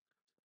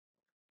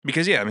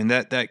 because yeah, I mean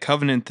that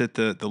covenant that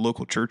the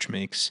local church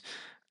makes,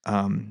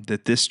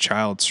 that this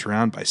child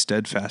surrounded by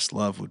steadfast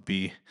love would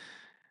be,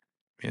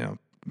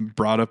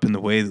 brought up in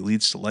the way that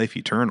leads to life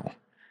eternal.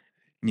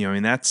 I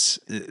mean,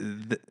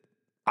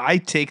 I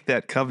take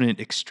that covenant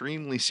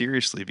extremely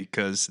seriously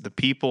because the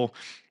people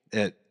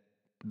at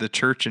the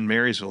church in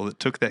Marysville that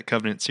took that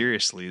covenant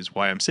seriously is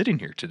why I'm sitting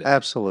here today.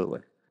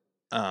 Absolutely.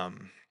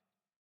 Um,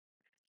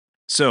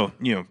 so,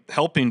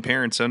 helping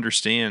parents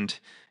understand,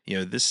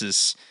 this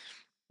is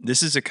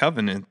a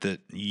covenant that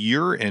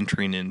you're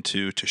entering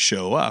into to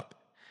show up,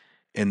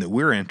 and that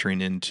we're entering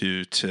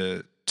into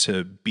to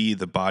be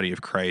the body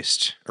of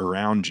Christ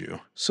around you.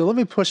 So let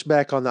me push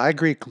back on that. I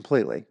agree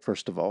completely,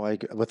 first of all,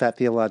 with that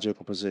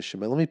theological position.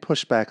 But let me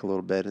push back a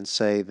little bit and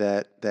say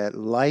that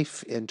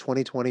life in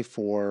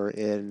 2024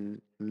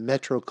 in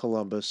Metro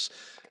Columbus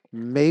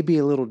may be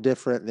a little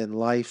different than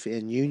life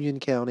in Union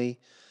County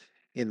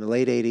in the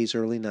late 80s,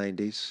 early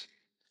 90s.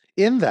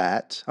 In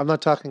that, I'm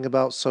not talking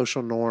about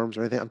social norms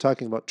or anything. I'm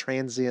talking about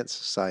transient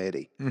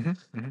society.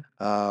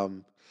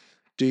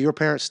 Do your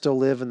parents still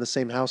live in the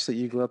same house that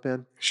you grew up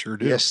in? Sure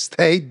do. Yes,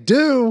 they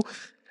do.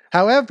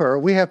 However,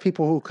 we have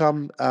people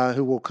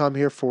who will come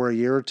here for a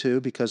year or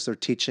two because they're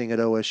teaching at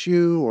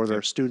OSU or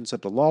they're students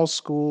at the law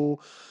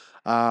school,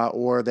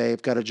 or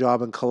they've got a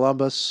job in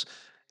Columbus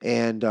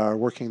and are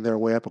working their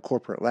way up a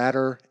corporate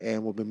ladder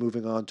and will be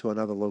moving on to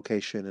another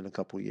location in a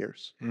couple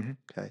years.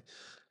 Okay.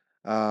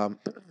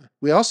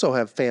 We also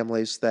have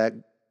families that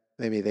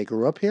maybe they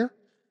grew up here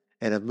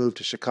and have moved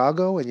to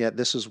Chicago, and yet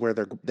this is where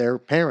their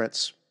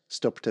parents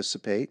still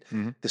participate.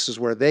 This is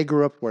where they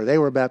grew up, where they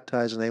were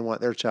baptized, and they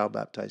want their child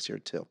baptized here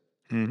too.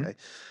 Okay.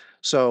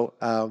 So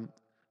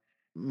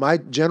my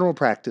general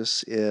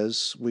practice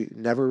is we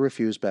never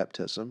refuse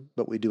baptism,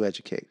 but we do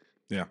educate.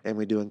 Yeah. And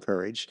we do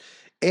encourage.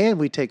 And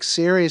we take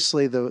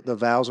seriously the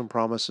vows and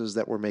promises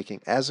that we're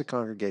making as a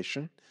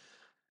congregation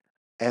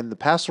and the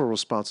pastoral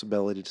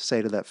responsibility to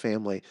say to that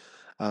family,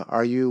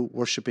 are you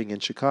worshiping in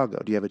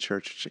Chicago? Do you have a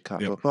church in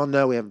Chicago? Yep. Well,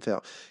 no, we haven't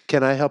found.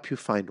 Can I help you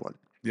find one?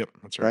 Yep,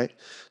 that's right. Right?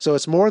 So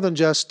it's more than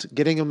just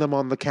getting them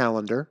on the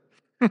calendar,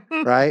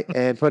 right?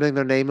 And putting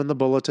their name in the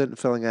bulletin and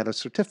filling out a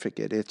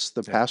certificate. It's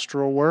the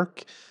pastoral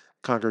work,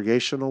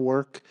 congregational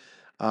work,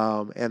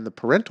 and the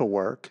parental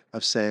work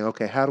of saying,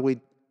 okay, how do we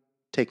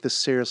take this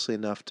seriously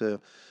enough to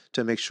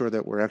make sure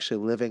that we're actually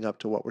living up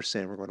to what we're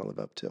saying we're going to live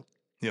up to?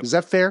 Yep. Is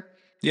that fair?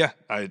 Yeah,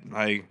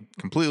 I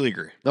completely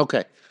agree.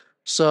 Okay.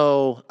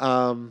 So,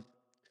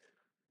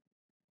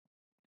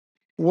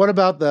 what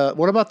about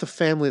the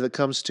family that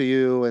comes to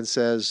you and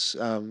says,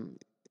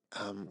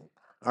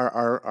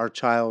 our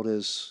child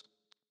has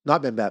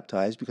not been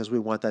baptized because we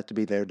want that to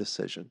be their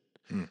decision,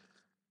 and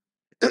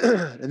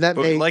that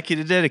But we'd like you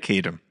to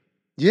dedicate him.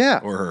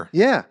 Yeah. Or her.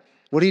 Yeah.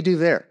 What do you do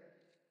there?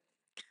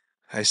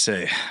 I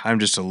say, I'm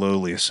just a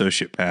lowly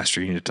associate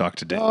pastor. You need to talk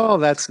to Dave. Oh,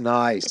 that's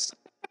nice.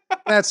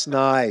 That's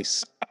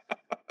nice.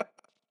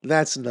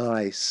 That's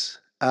nice.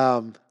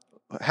 How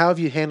have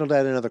you handled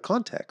that in other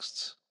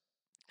contexts?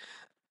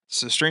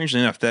 So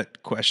strangely enough,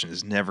 that question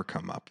has never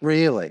come up.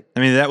 Really?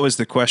 I mean, that was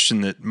the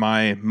question that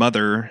my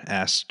mother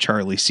asked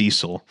Charlie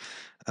Cecil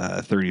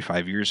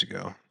 35 years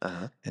ago.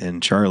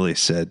 And Charlie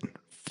said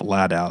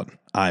flat out,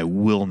 I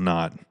will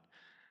not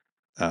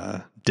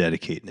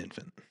dedicate an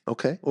infant.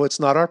 Okay. Well, it's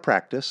not our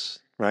practice,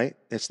 right?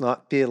 It's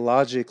not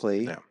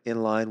theologically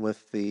in line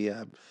with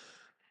the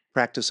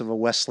practice of a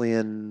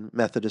Wesleyan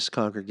Methodist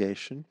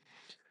congregation.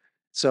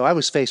 So I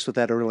was faced with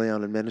that early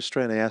on in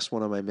ministry, and I asked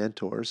one of my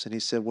mentors, and he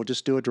said, well,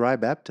 just do a dry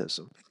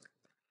baptism.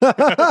 And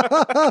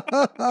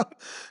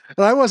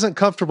I wasn't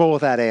comfortable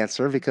with that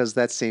answer because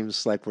that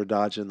seems like we're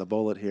dodging the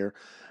bullet here.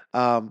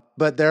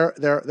 But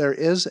there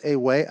is a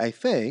way, I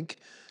think,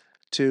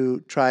 to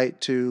try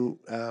to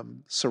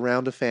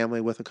surround a family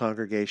with a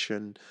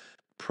congregation,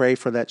 pray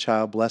for that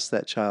child, bless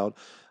that child.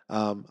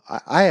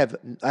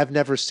 I've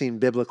never seen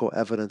biblical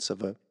evidence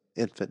of an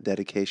infant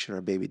dedication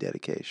or baby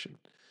dedication.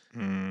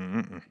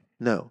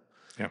 No.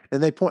 Yeah.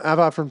 And I've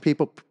often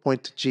people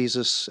point to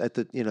Jesus at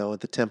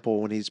the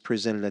temple when he's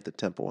presented at the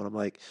temple. And I'm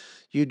like,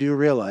 you do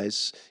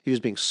realize he was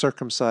being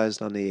circumcised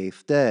on the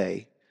 8th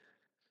day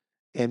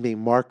and being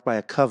marked by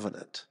a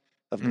covenant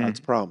of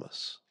God's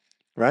promise,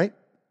 right?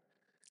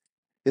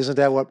 Isn't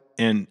that what?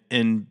 And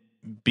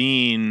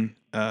being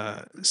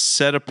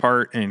set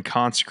apart and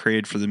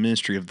consecrated for the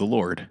ministry of the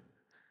Lord.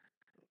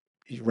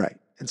 Right.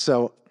 And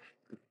so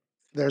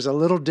there's a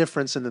little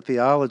difference in the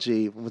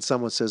theology when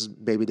someone says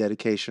baby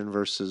dedication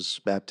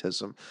versus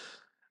baptism.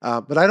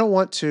 But I don't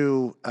want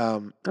to, I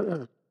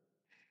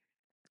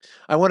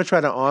want to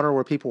try to honor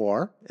where people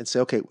are and say,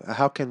 okay,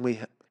 how can we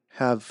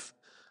have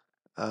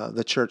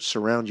the church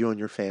surround you and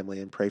your family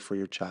and pray for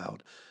your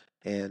child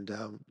and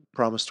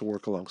promise to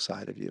work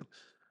alongside of you.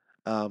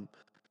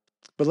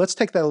 But let's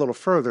take that a little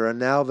further. And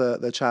now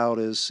the child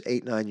is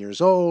 8, 9 years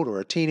old, or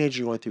a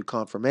teenager going through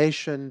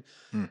confirmation,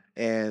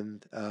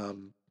 and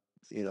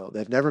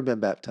they've never been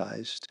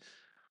baptized.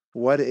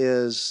 What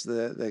is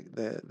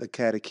the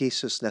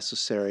catechesis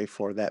necessary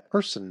for that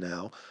person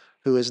now,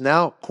 who is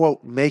now,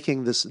 quote,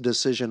 making this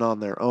decision on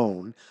their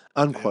own,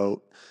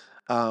 unquote,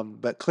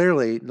 but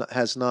clearly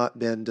has not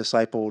been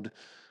discipled.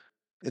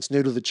 It's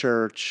new to the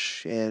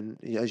church, and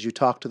as you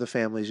talk to the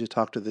families, you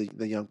talk to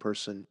the young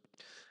person,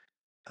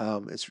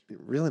 it's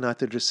really not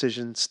their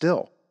decision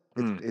still.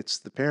 It's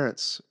the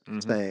parents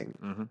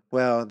saying,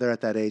 well, they're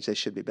at that age, they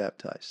should be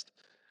baptized.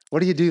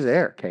 What do you do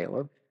there,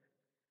 Caleb?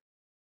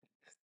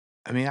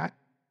 I mean,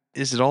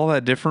 is it all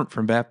that different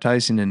from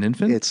baptizing an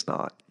infant? It's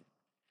not.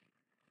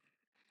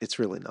 It's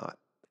really not.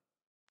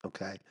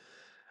 Okay.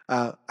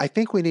 I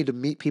think we need to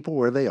meet people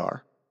where they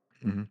are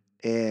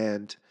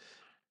and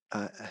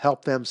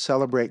help them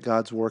celebrate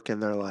God's work in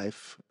their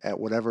life at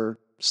whatever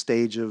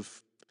stage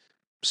of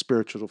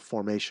spiritual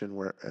formation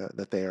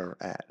that they are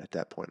at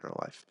that point in their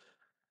life.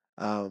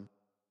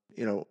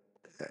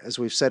 As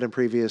we've said in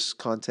previous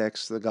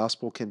contexts, the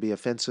gospel can be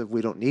offensive.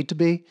 We don't need to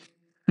be.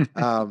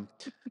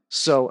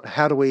 So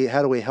how do we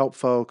help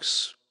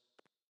folks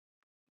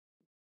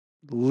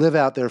live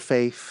out their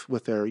faith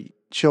with their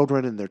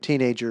children and their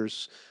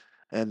teenagers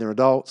and their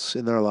adults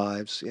in their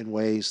lives in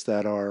ways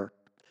that are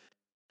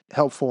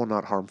helpful and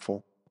not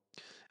harmful,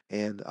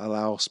 and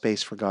allow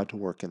space for God to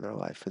work in their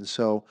life? And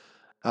so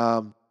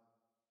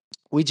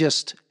we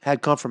just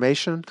had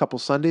confirmation a couple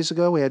Sundays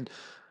ago. We had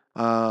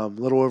a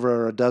little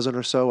over a dozen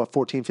or so,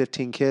 14,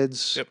 15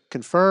 kids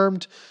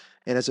confirmed.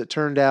 And as it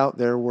turned out,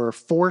 there were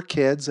 4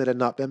 kids that had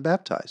not been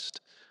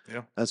baptized.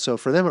 Yeah. And so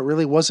for them, it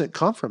really wasn't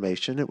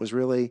confirmation. It was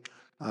really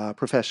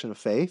profession of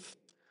faith.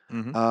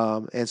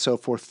 And so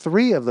for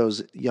 3 of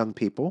those young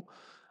people,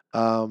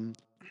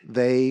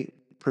 they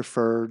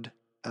preferred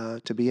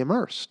to be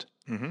immersed.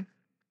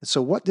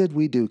 So what did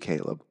we do,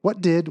 Caleb?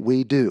 What did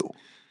we do?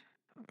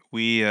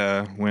 We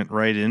went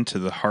right into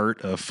the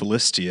heart of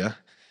Philistia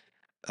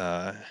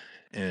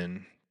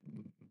and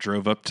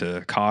drove up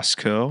to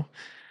Costco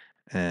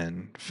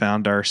and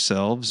found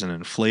ourselves an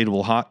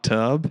inflatable hot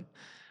tub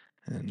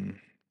and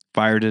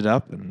fired it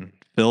up and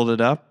filled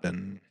it up,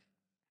 and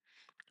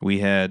we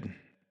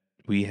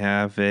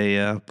have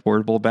a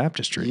portable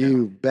baptistry.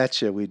 You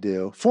betcha we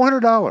do.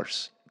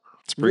 $400.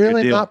 It's a pretty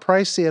really good deal. Not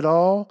pricey at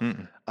all.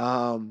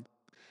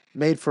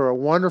 Made for a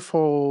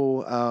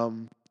wonderful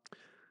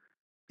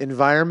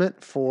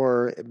environment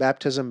for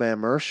baptism by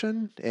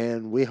immersion,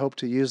 and we hope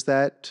to use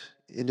that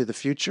into the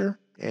future.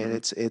 And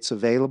it's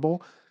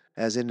available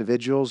as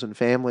individuals and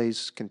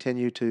families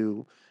continue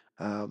to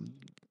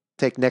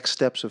take next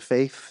steps of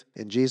faith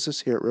in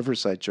Jesus here at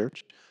Riverside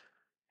Church.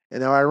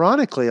 And now,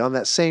 ironically, on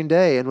that same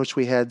day in which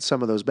we had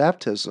some of those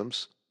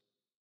baptisms,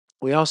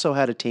 we also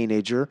had a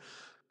teenager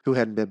who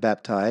hadn't been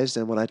baptized.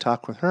 And when I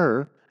talked with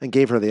her and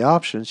gave her the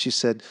option, she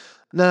said,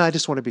 "No, I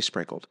just want to be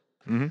sprinkled."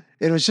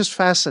 It was just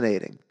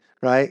fascinating,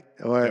 right?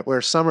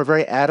 Where some are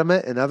very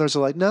adamant and others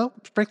are like, "No,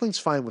 sprinkling's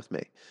fine with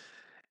me."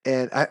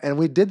 And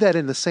we did that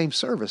in the same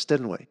service,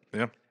 didn't we?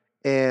 Yeah.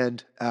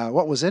 And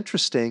what was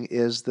interesting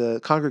is the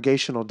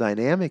congregational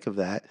dynamic of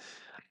that.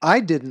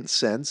 I didn't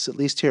sense, at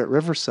least here at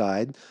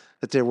Riverside,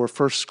 that there were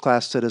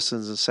first-class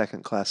citizens and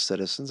second-class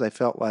citizens. I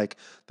felt like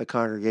the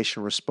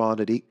congregation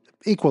responded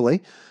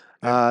equally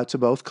to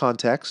both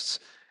contexts.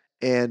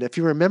 And if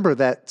you remember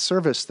that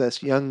service,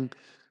 this young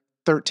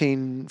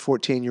 13,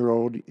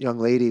 14-year-old young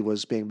lady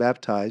was being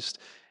baptized.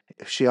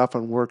 She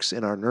often works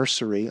in our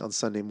nursery on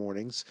Sunday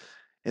mornings.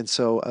 And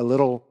so a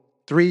little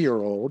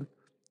 3-year-old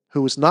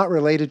who was not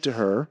related to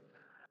her,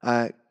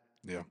 I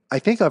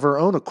think of her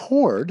own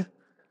accord,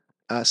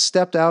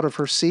 stepped out of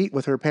her seat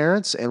with her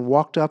parents and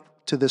walked up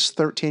to this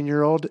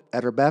 13-year-old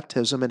at her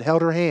baptism and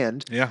held her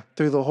hand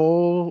through the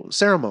whole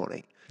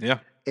ceremony. Yeah.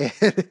 And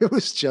it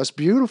was just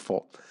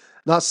beautiful.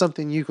 Not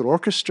something you could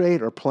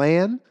orchestrate or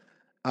plan.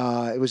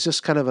 It was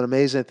just kind of an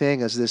amazing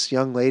thing as this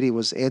young lady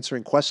was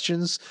answering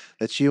questions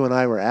that you and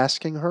I were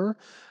asking her.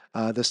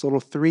 This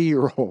little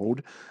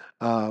 3-year-old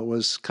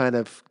was kind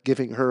of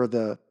giving her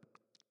the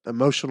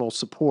emotional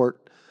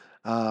support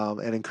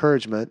and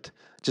encouragement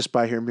just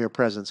by her mere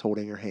presence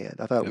holding her hand.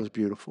 I thought it was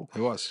beautiful.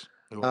 It was.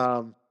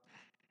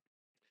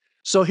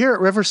 So here at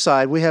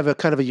Riverside, we have a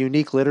kind of a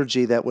unique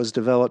liturgy that was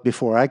developed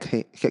before I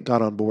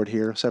got on board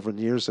here several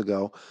years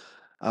ago.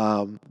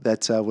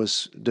 That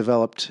was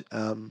developed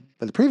by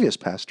the previous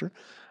pastor,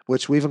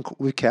 which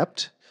we've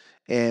kept,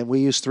 and we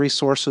use 3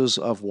 sources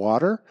of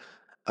water.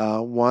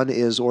 One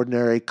is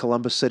ordinary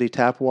Columbus City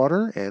tap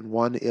water, and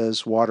one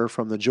is water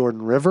from the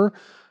Jordan River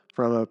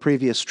from a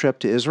previous trip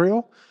to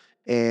Israel,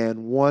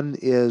 and one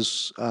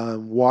is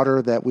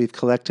water that we've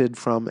collected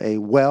from a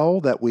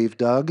well that we've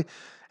dug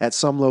at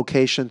some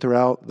location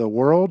throughout the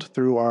world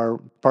through our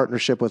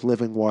partnership with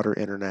Living Water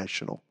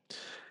International.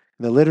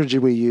 The liturgy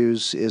we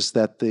use is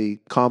that the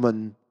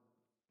common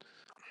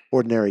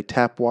Ordinary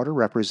tap water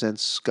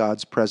represents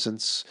God's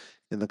presence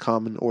in the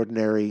common,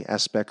 ordinary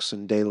aspects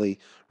and daily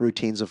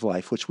routines of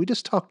life, which we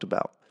just talked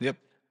about. Yep.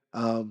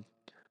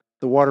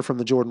 The water from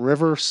the Jordan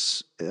River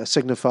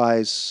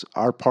signifies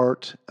our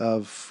part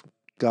of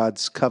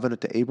God's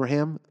covenant to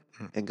Abraham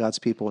and God's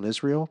people in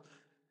Israel,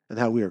 and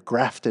how we are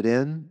grafted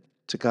in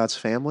to God's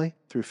family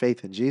through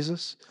faith in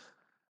Jesus.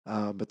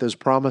 But those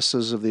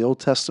promises of the Old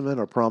Testament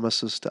are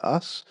promises to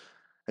us.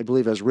 I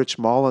believe, as Rich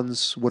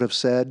Mullins would have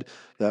said,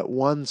 that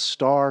one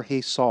star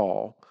he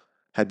saw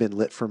had been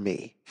lit for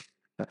me.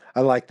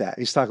 I like that.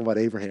 He's talking about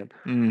Abraham.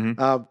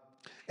 Mm-hmm.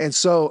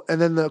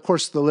 And then, of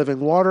course, the living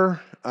water,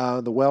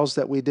 the wells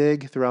that we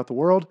dig throughout the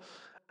world,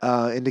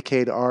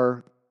 indicate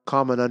our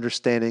common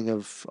understanding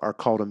of our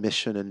call to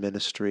mission and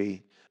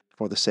ministry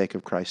for the sake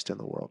of Christ in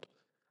the world.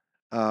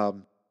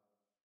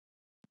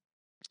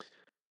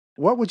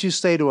 What would you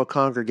say to a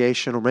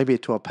congregation or maybe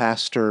to a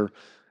pastor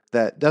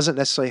that doesn't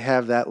necessarily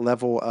have that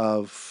level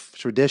of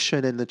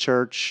tradition in the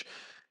church,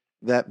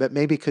 that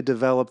maybe could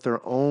develop their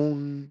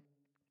own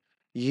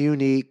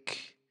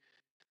unique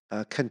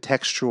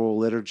contextual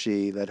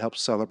liturgy that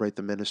helps celebrate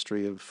the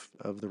ministry of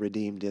the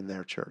redeemed in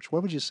their church?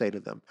 What would you say to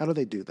them? How do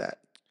they do that?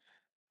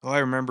 Well, I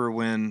remember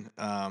when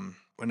I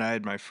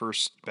had my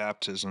first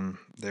baptism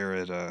there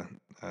at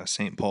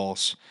St.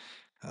 Paul's.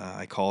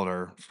 I called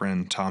our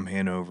friend Tom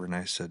Hanover and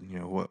I said,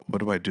 what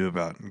do I do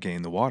about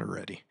getting the water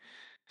ready?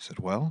 He said,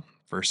 well,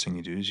 first thing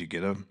you do is you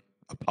get a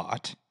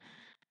pot,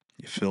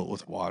 you fill it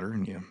with water,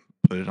 and you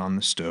put it on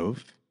the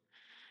stove. I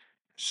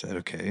said,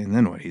 okay, and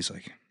then what? He's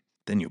like,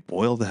 then you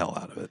boil the hell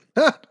out of it.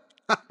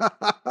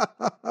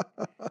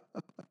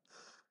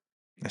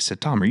 I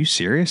said, Tom, are you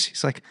serious?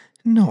 He's like,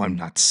 no, I'm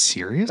not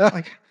serious.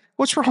 Like,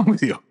 what's wrong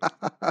with you?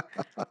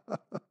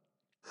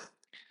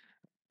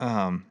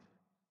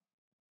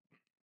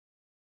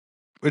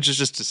 Which is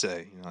just to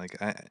say,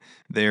 I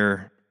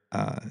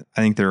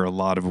think there are a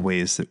lot of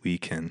ways that we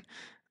can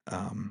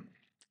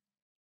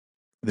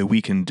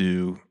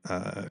do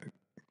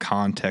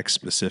context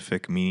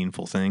specific,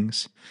 meaningful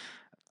things.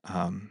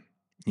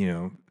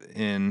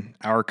 In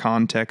our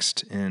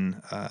context,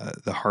 in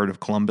the heart of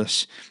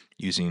Columbus,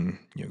 using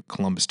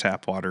Columbus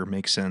tap water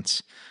makes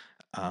sense.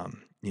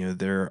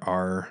 There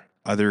are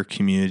other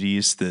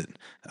communities that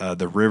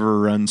the river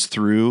runs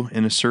through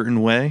in a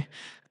certain way.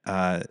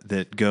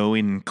 That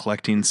going and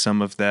collecting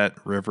some of that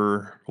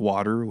river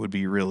water would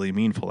be really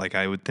meaningful. Like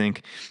I would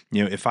think,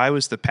 if I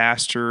was the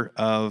pastor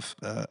of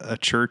a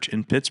church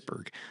in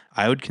Pittsburgh,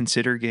 I would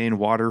consider getting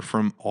water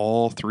from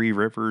all three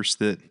rivers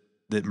that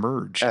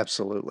merge.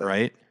 Absolutely.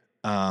 Right.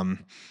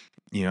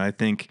 I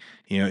think,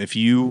 if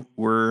you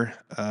were,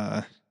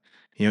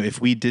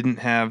 if we didn't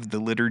have the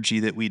liturgy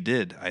that we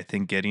did, I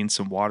think getting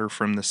some water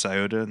from the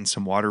Scioto and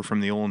some water from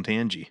the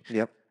Olentangy,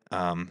 Yep.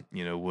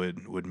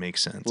 would make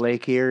sense.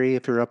 Lake Erie,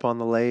 if you're up on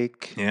the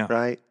lake, Yeah.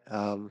 right?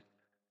 And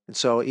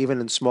so even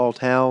in small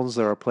towns,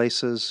 there are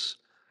places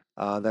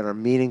that are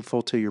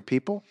meaningful to your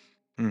people,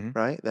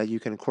 right? That you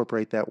can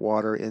incorporate that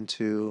water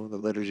into the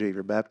liturgy of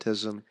your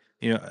baptism.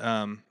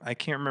 I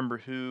can't remember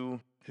who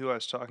I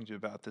was talking to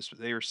about this, but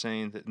they were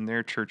saying that in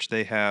their church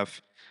they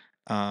have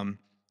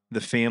the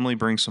family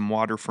brings some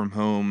water from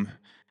home,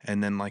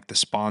 and then like the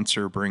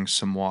sponsor brings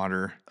some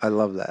water. I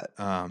love that.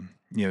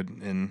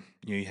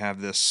 You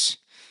have this,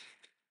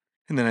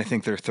 and then I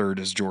think their third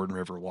is Jordan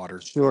River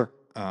water. Sure.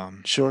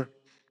 Sure.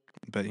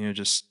 But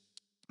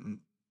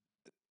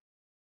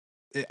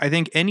I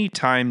think any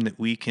time that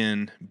we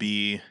can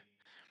be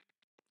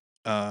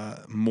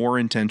more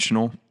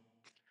intentional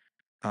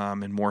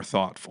and more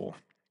thoughtful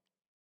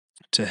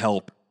to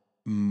help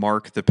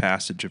mark the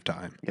passage of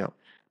time. Yeah.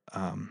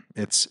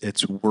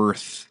 It's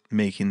worth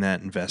making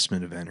that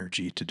investment of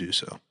energy to do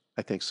so.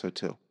 I think so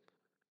too.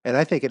 And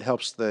I think it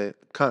helps the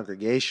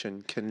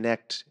congregation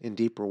connect in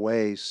deeper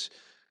ways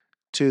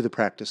to the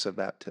practice of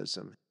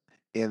baptism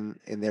in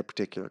their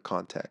particular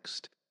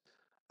context.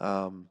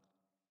 I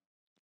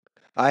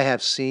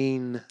have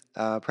seen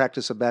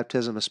practice of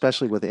baptism,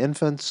 especially with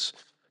infants,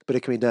 but it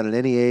can be done at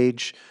any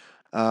age,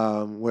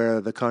 where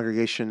the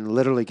congregation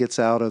literally gets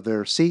out of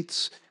their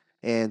seats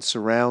and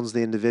surrounds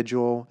the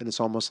individual, and it's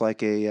almost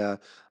like a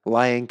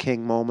Lion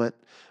King moment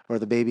where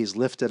the baby's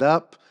lifted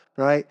up,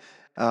 right?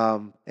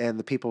 And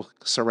the people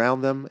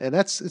surround them, and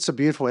it's a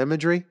beautiful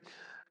imagery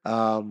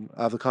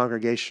of the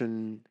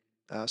congregation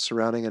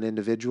surrounding an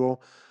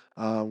individual,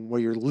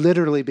 where you're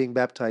literally being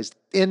baptized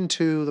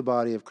into the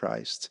body of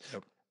Christ.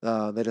 Yep.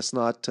 That it's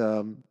not,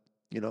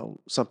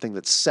 something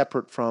that's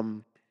separate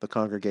from the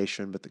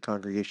congregation, but the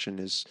congregation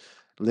is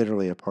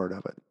literally a part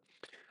of it.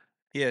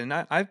 Yeah, and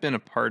I've been a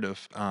part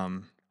of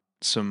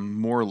some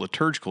more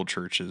liturgical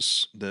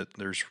churches that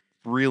there's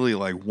really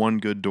like one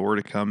good door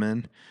to come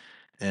in,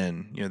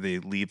 and they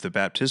leave the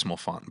baptismal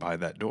font by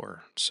that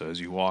door. So as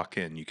you walk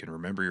in, you can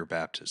remember your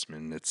baptism,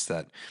 and it's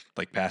that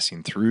like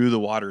passing through the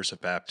waters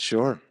of baptism.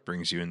 Sure.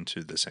 Brings you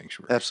into the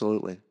sanctuary.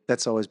 Absolutely.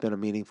 That's always been a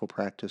meaningful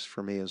practice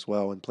for me as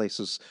well, in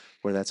places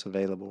where that's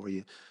available, where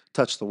you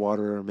touch the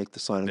water or make the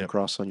sign of the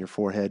cross on your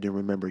forehead to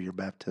remember your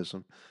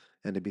baptism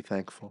and to be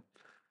thankful.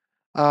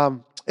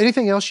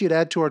 Anything else you'd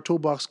add to our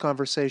toolbox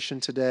conversation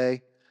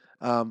today?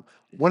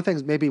 One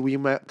thing maybe we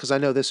might, because I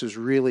know this is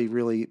really,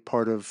 really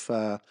part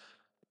of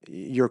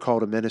your call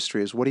to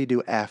ministry, is what do you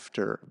do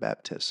after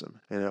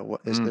baptism?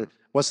 What is there?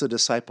 What's the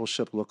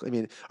discipleship look? I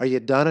mean, are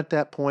you done at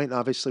that point?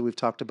 Obviously, we've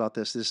talked about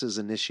this. This is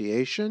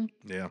initiation.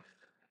 Yeah.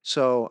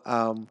 So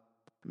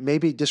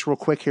maybe just real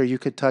quick here, you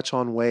could touch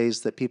on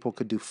ways that people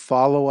could do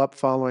follow up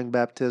following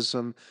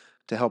baptism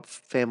to help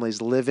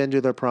families live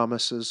into their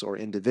promises or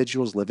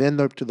individuals live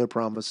into their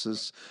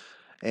promises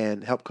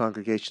and help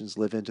congregations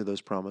live into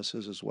those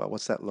promises as well.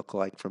 What's that look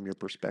like from your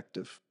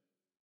perspective?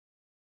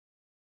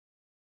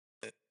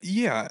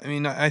 Yeah, I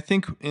mean, I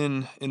think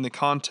in the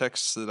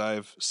context um,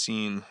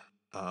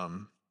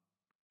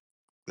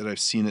 that I've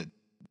seen it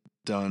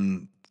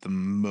done the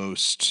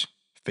most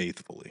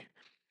faithfully.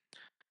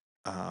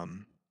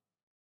 Um,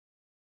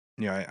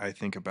 I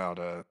think about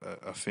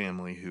a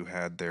family who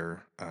had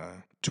their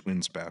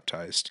twins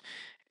baptized,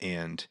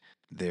 and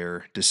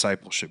their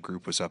discipleship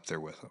group was up there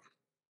with them,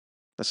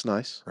 That's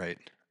nice. right?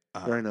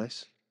 Very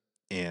nice.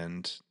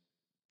 And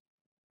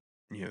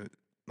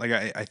like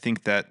I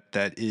think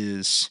that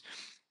is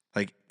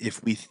like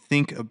if we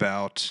think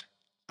about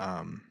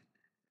um,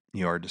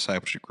 our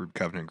discipleship group,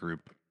 covenant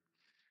group,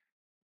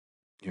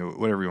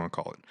 whatever you want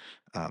to call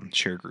it,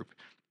 share group,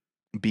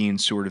 being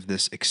sort of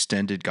this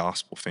extended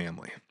gospel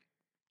family.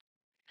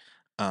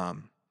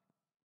 Um,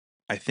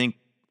 I think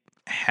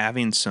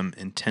having some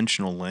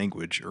intentional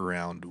language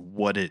around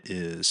what it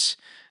is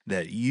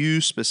that you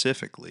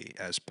specifically,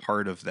 as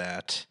part of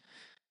that,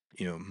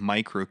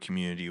 micro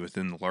community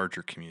within the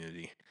larger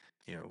community,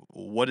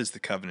 what is the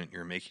covenant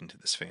you're making to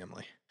this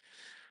family?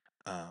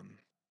 Um,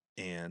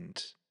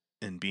 and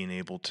being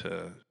able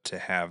to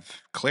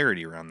have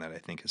clarity around that, I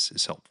think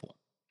is helpful.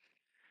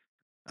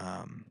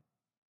 I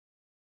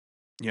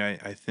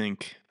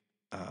think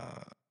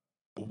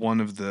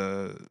one of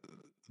the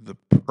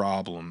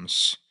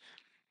problems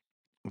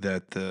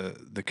that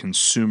the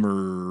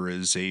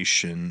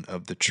consumerization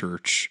of the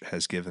church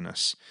has given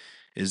us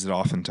is that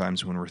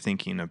oftentimes when we're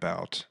thinking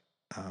about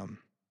um,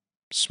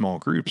 small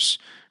groups,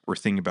 we're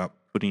thinking about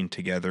putting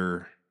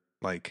together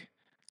like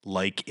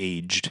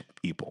aged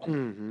people.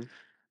 Mm-hmm.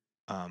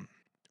 Um,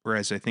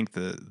 Whereas I think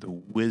the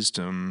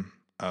wisdom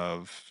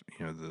of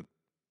the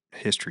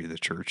history of the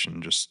church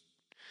and just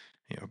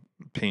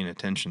paying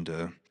attention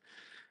to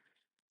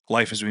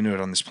life as we know it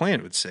on this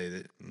planet would say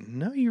that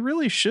no, you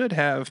really should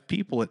have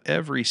people at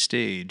every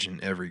stage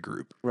in every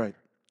group. Right.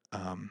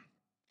 Um,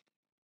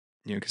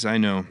 because I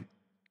know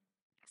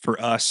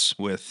for us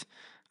with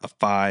a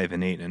 5,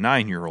 an 8, and a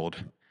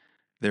 9-year-old,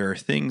 there are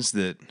things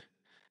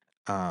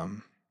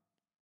um,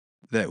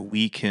 that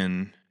we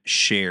can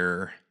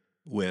share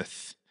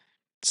with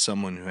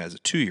someone who has a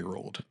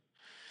 2-year-old,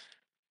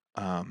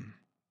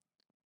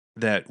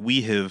 that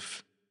we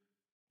have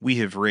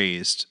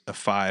raised a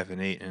 5, an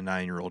 8, and a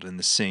 9-year-old in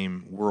the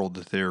same world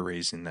that they're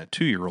raising that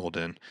 2-year-old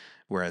in,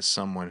 whereas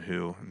someone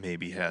who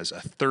maybe has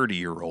a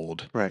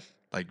 30-year-old, Right.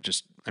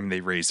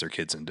 they raise their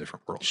kids in a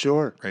different world.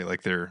 Sure. Right?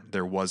 Like there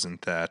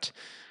wasn't that,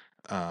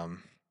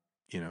 um,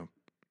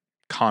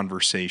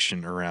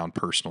 conversation around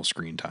personal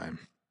screen time,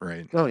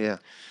 right? Oh yeah.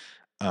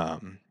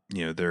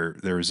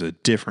 There was a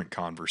different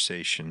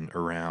conversation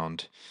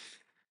around,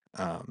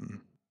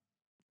 um,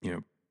 you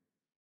know,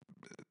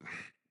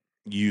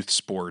 youth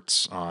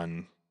sports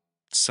on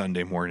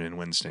Sunday morning and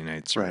Wednesday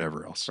nights or Right.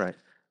 whatever else. Right.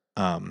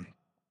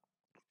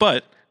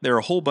 But there are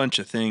a whole bunch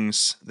of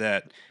things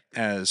that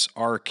as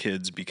our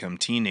kids become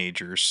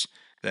teenagers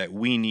that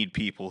we need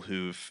people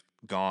who've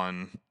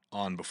gone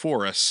on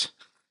before us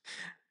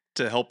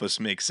to help us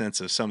make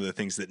sense of some of the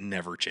things that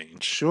never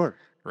change. Sure.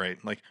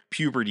 Right? Like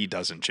puberty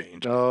doesn't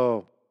change.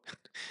 Oh.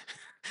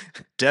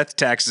 Death,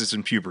 taxes,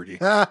 and puberty.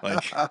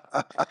 Like,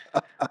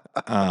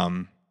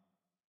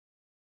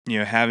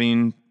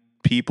 having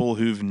people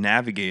who've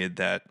navigated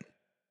that,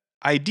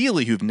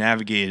 ideally who've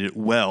navigated it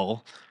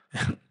well,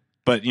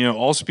 but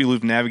also people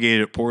who've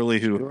navigated it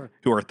poorly, who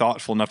are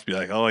thoughtful enough to be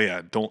like, oh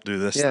yeah, don't do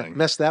this thing.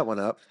 Mess that one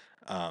up.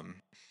 And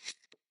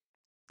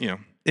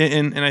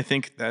I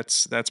think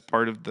that's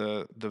part of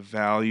the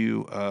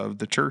value of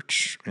the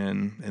church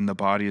and the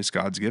body as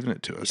God's given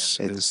it to us,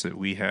 is that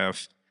we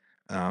have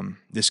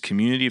this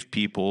community of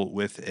people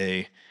with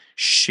a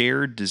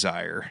shared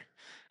desire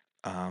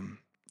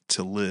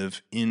to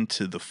live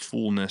into the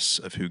fullness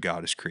of who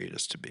God has created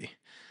us to be,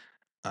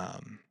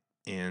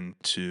 and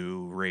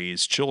to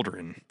raise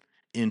children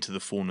into the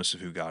fullness of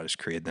who God has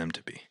created them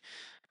to be.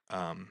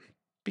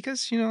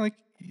 Because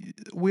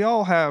we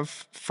all have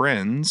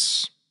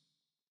friends,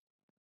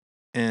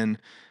 and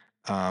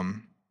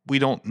we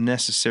don't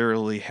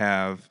necessarily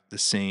have the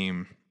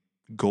same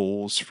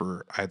goals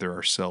for either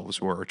ourselves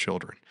or our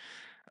children.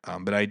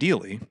 But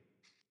ideally,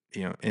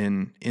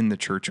 in the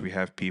church, we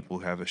have people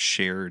who have a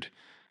shared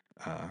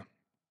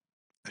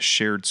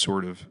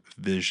sort of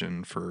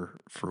vision for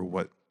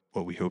what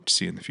we hope to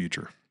see in the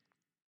future.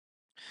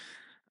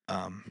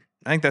 I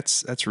think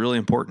that's really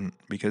important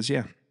because,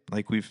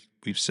 like we've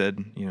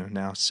said,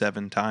 now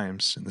 7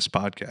 times in this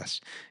podcast,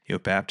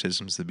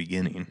 baptism's the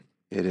beginning.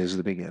 It is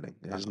the beginning.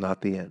 It is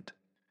not the end.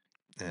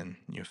 And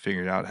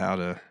figured out how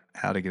to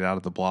get out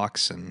of the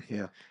blocks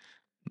and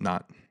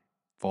not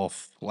fall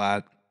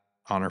flat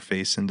on our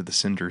face into the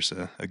cinders.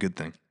 A good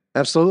thing.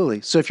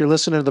 Absolutely. So if you're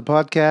listening to the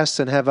podcast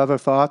and have other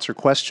thoughts or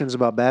questions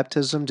about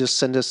baptism, just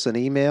send us an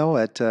email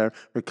at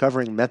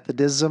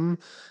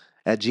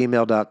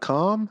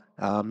recoveringmethodism@gmail.com.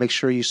 Make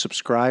sure you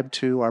subscribe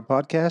to our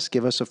podcast.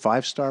 Give us a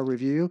 5-star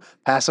review.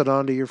 Pass it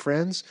on to your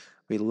friends.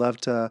 We'd love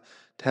to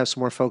have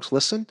some more folks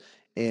listen,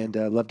 and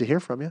love to hear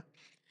from you.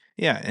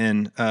 Yeah,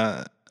 and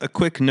a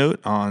quick note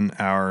on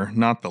our,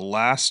 not the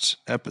last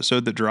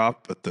episode that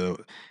dropped, but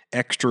the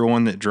extra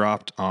one that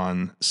dropped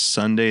on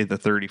Sunday the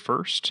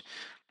 31st.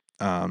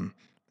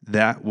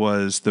 That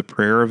was the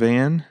prayer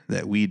van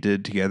that we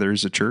did together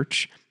as a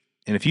church.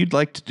 And if you'd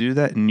like to do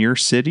that in your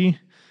city,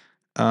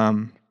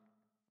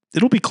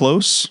 it'll be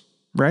close,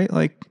 right?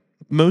 Like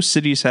most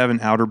cities have an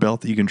outer belt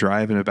that you can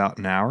drive in about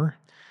an hour.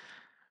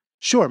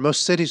 Sure,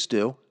 most cities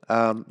do.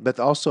 But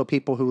also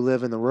people who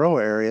live in the rural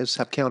areas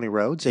have county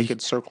roads. They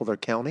could circle their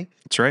county.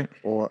 That's right.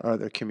 Or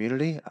their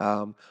community.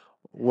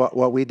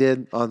 What we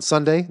did on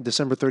Sunday,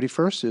 December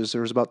 31st, is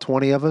there was about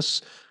 20 of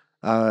us.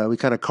 We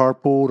kind of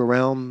carpooled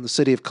around the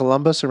city of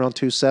Columbus, around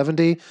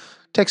 270.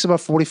 Takes about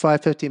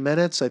 45, 50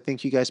 minutes. I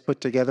think you guys put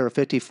together a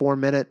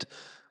 54-minute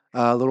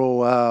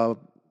little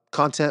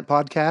content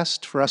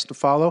podcast for us to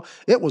follow.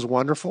 It was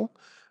wonderful.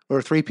 There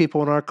were 3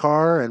 people in our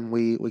car, and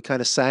we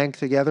kind of sang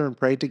together and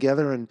prayed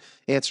together and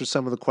answered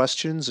some of the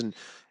questions and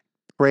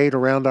prayed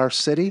around our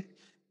city.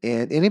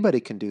 And anybody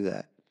can do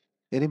that.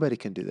 Anybody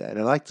can do that. And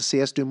I'd like to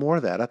see us do more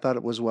of that. I thought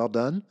it was well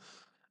done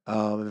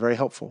and very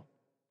helpful.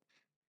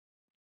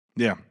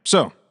 Yeah.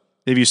 So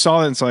if you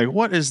saw it, it's like,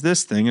 what is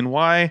this thing? And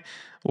why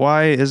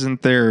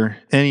isn't there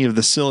any of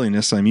the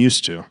silliness I'm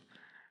used to?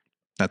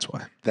 That's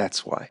why.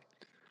 That's why.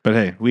 But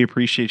hey, we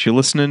appreciate you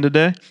listening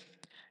today.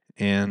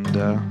 And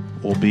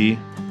we'll be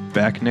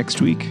back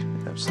next week.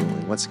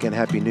 Absolutely. Once again,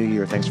 Happy New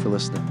Year. Thanks for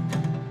listening.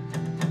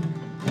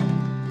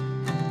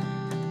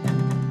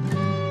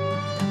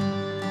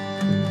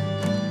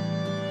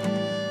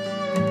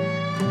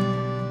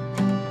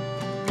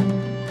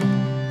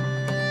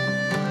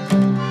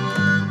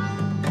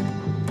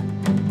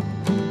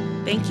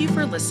 Thank you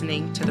for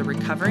listening to the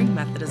Recovering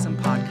Methodism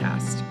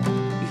podcast.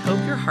 We hope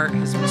your heart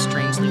has been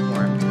strangely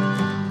warmed.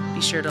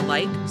 Be sure to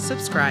like,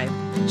 subscribe,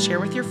 share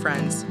with your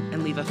friends,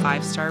 and leave a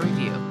 5-star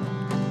review.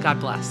 God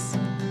bless.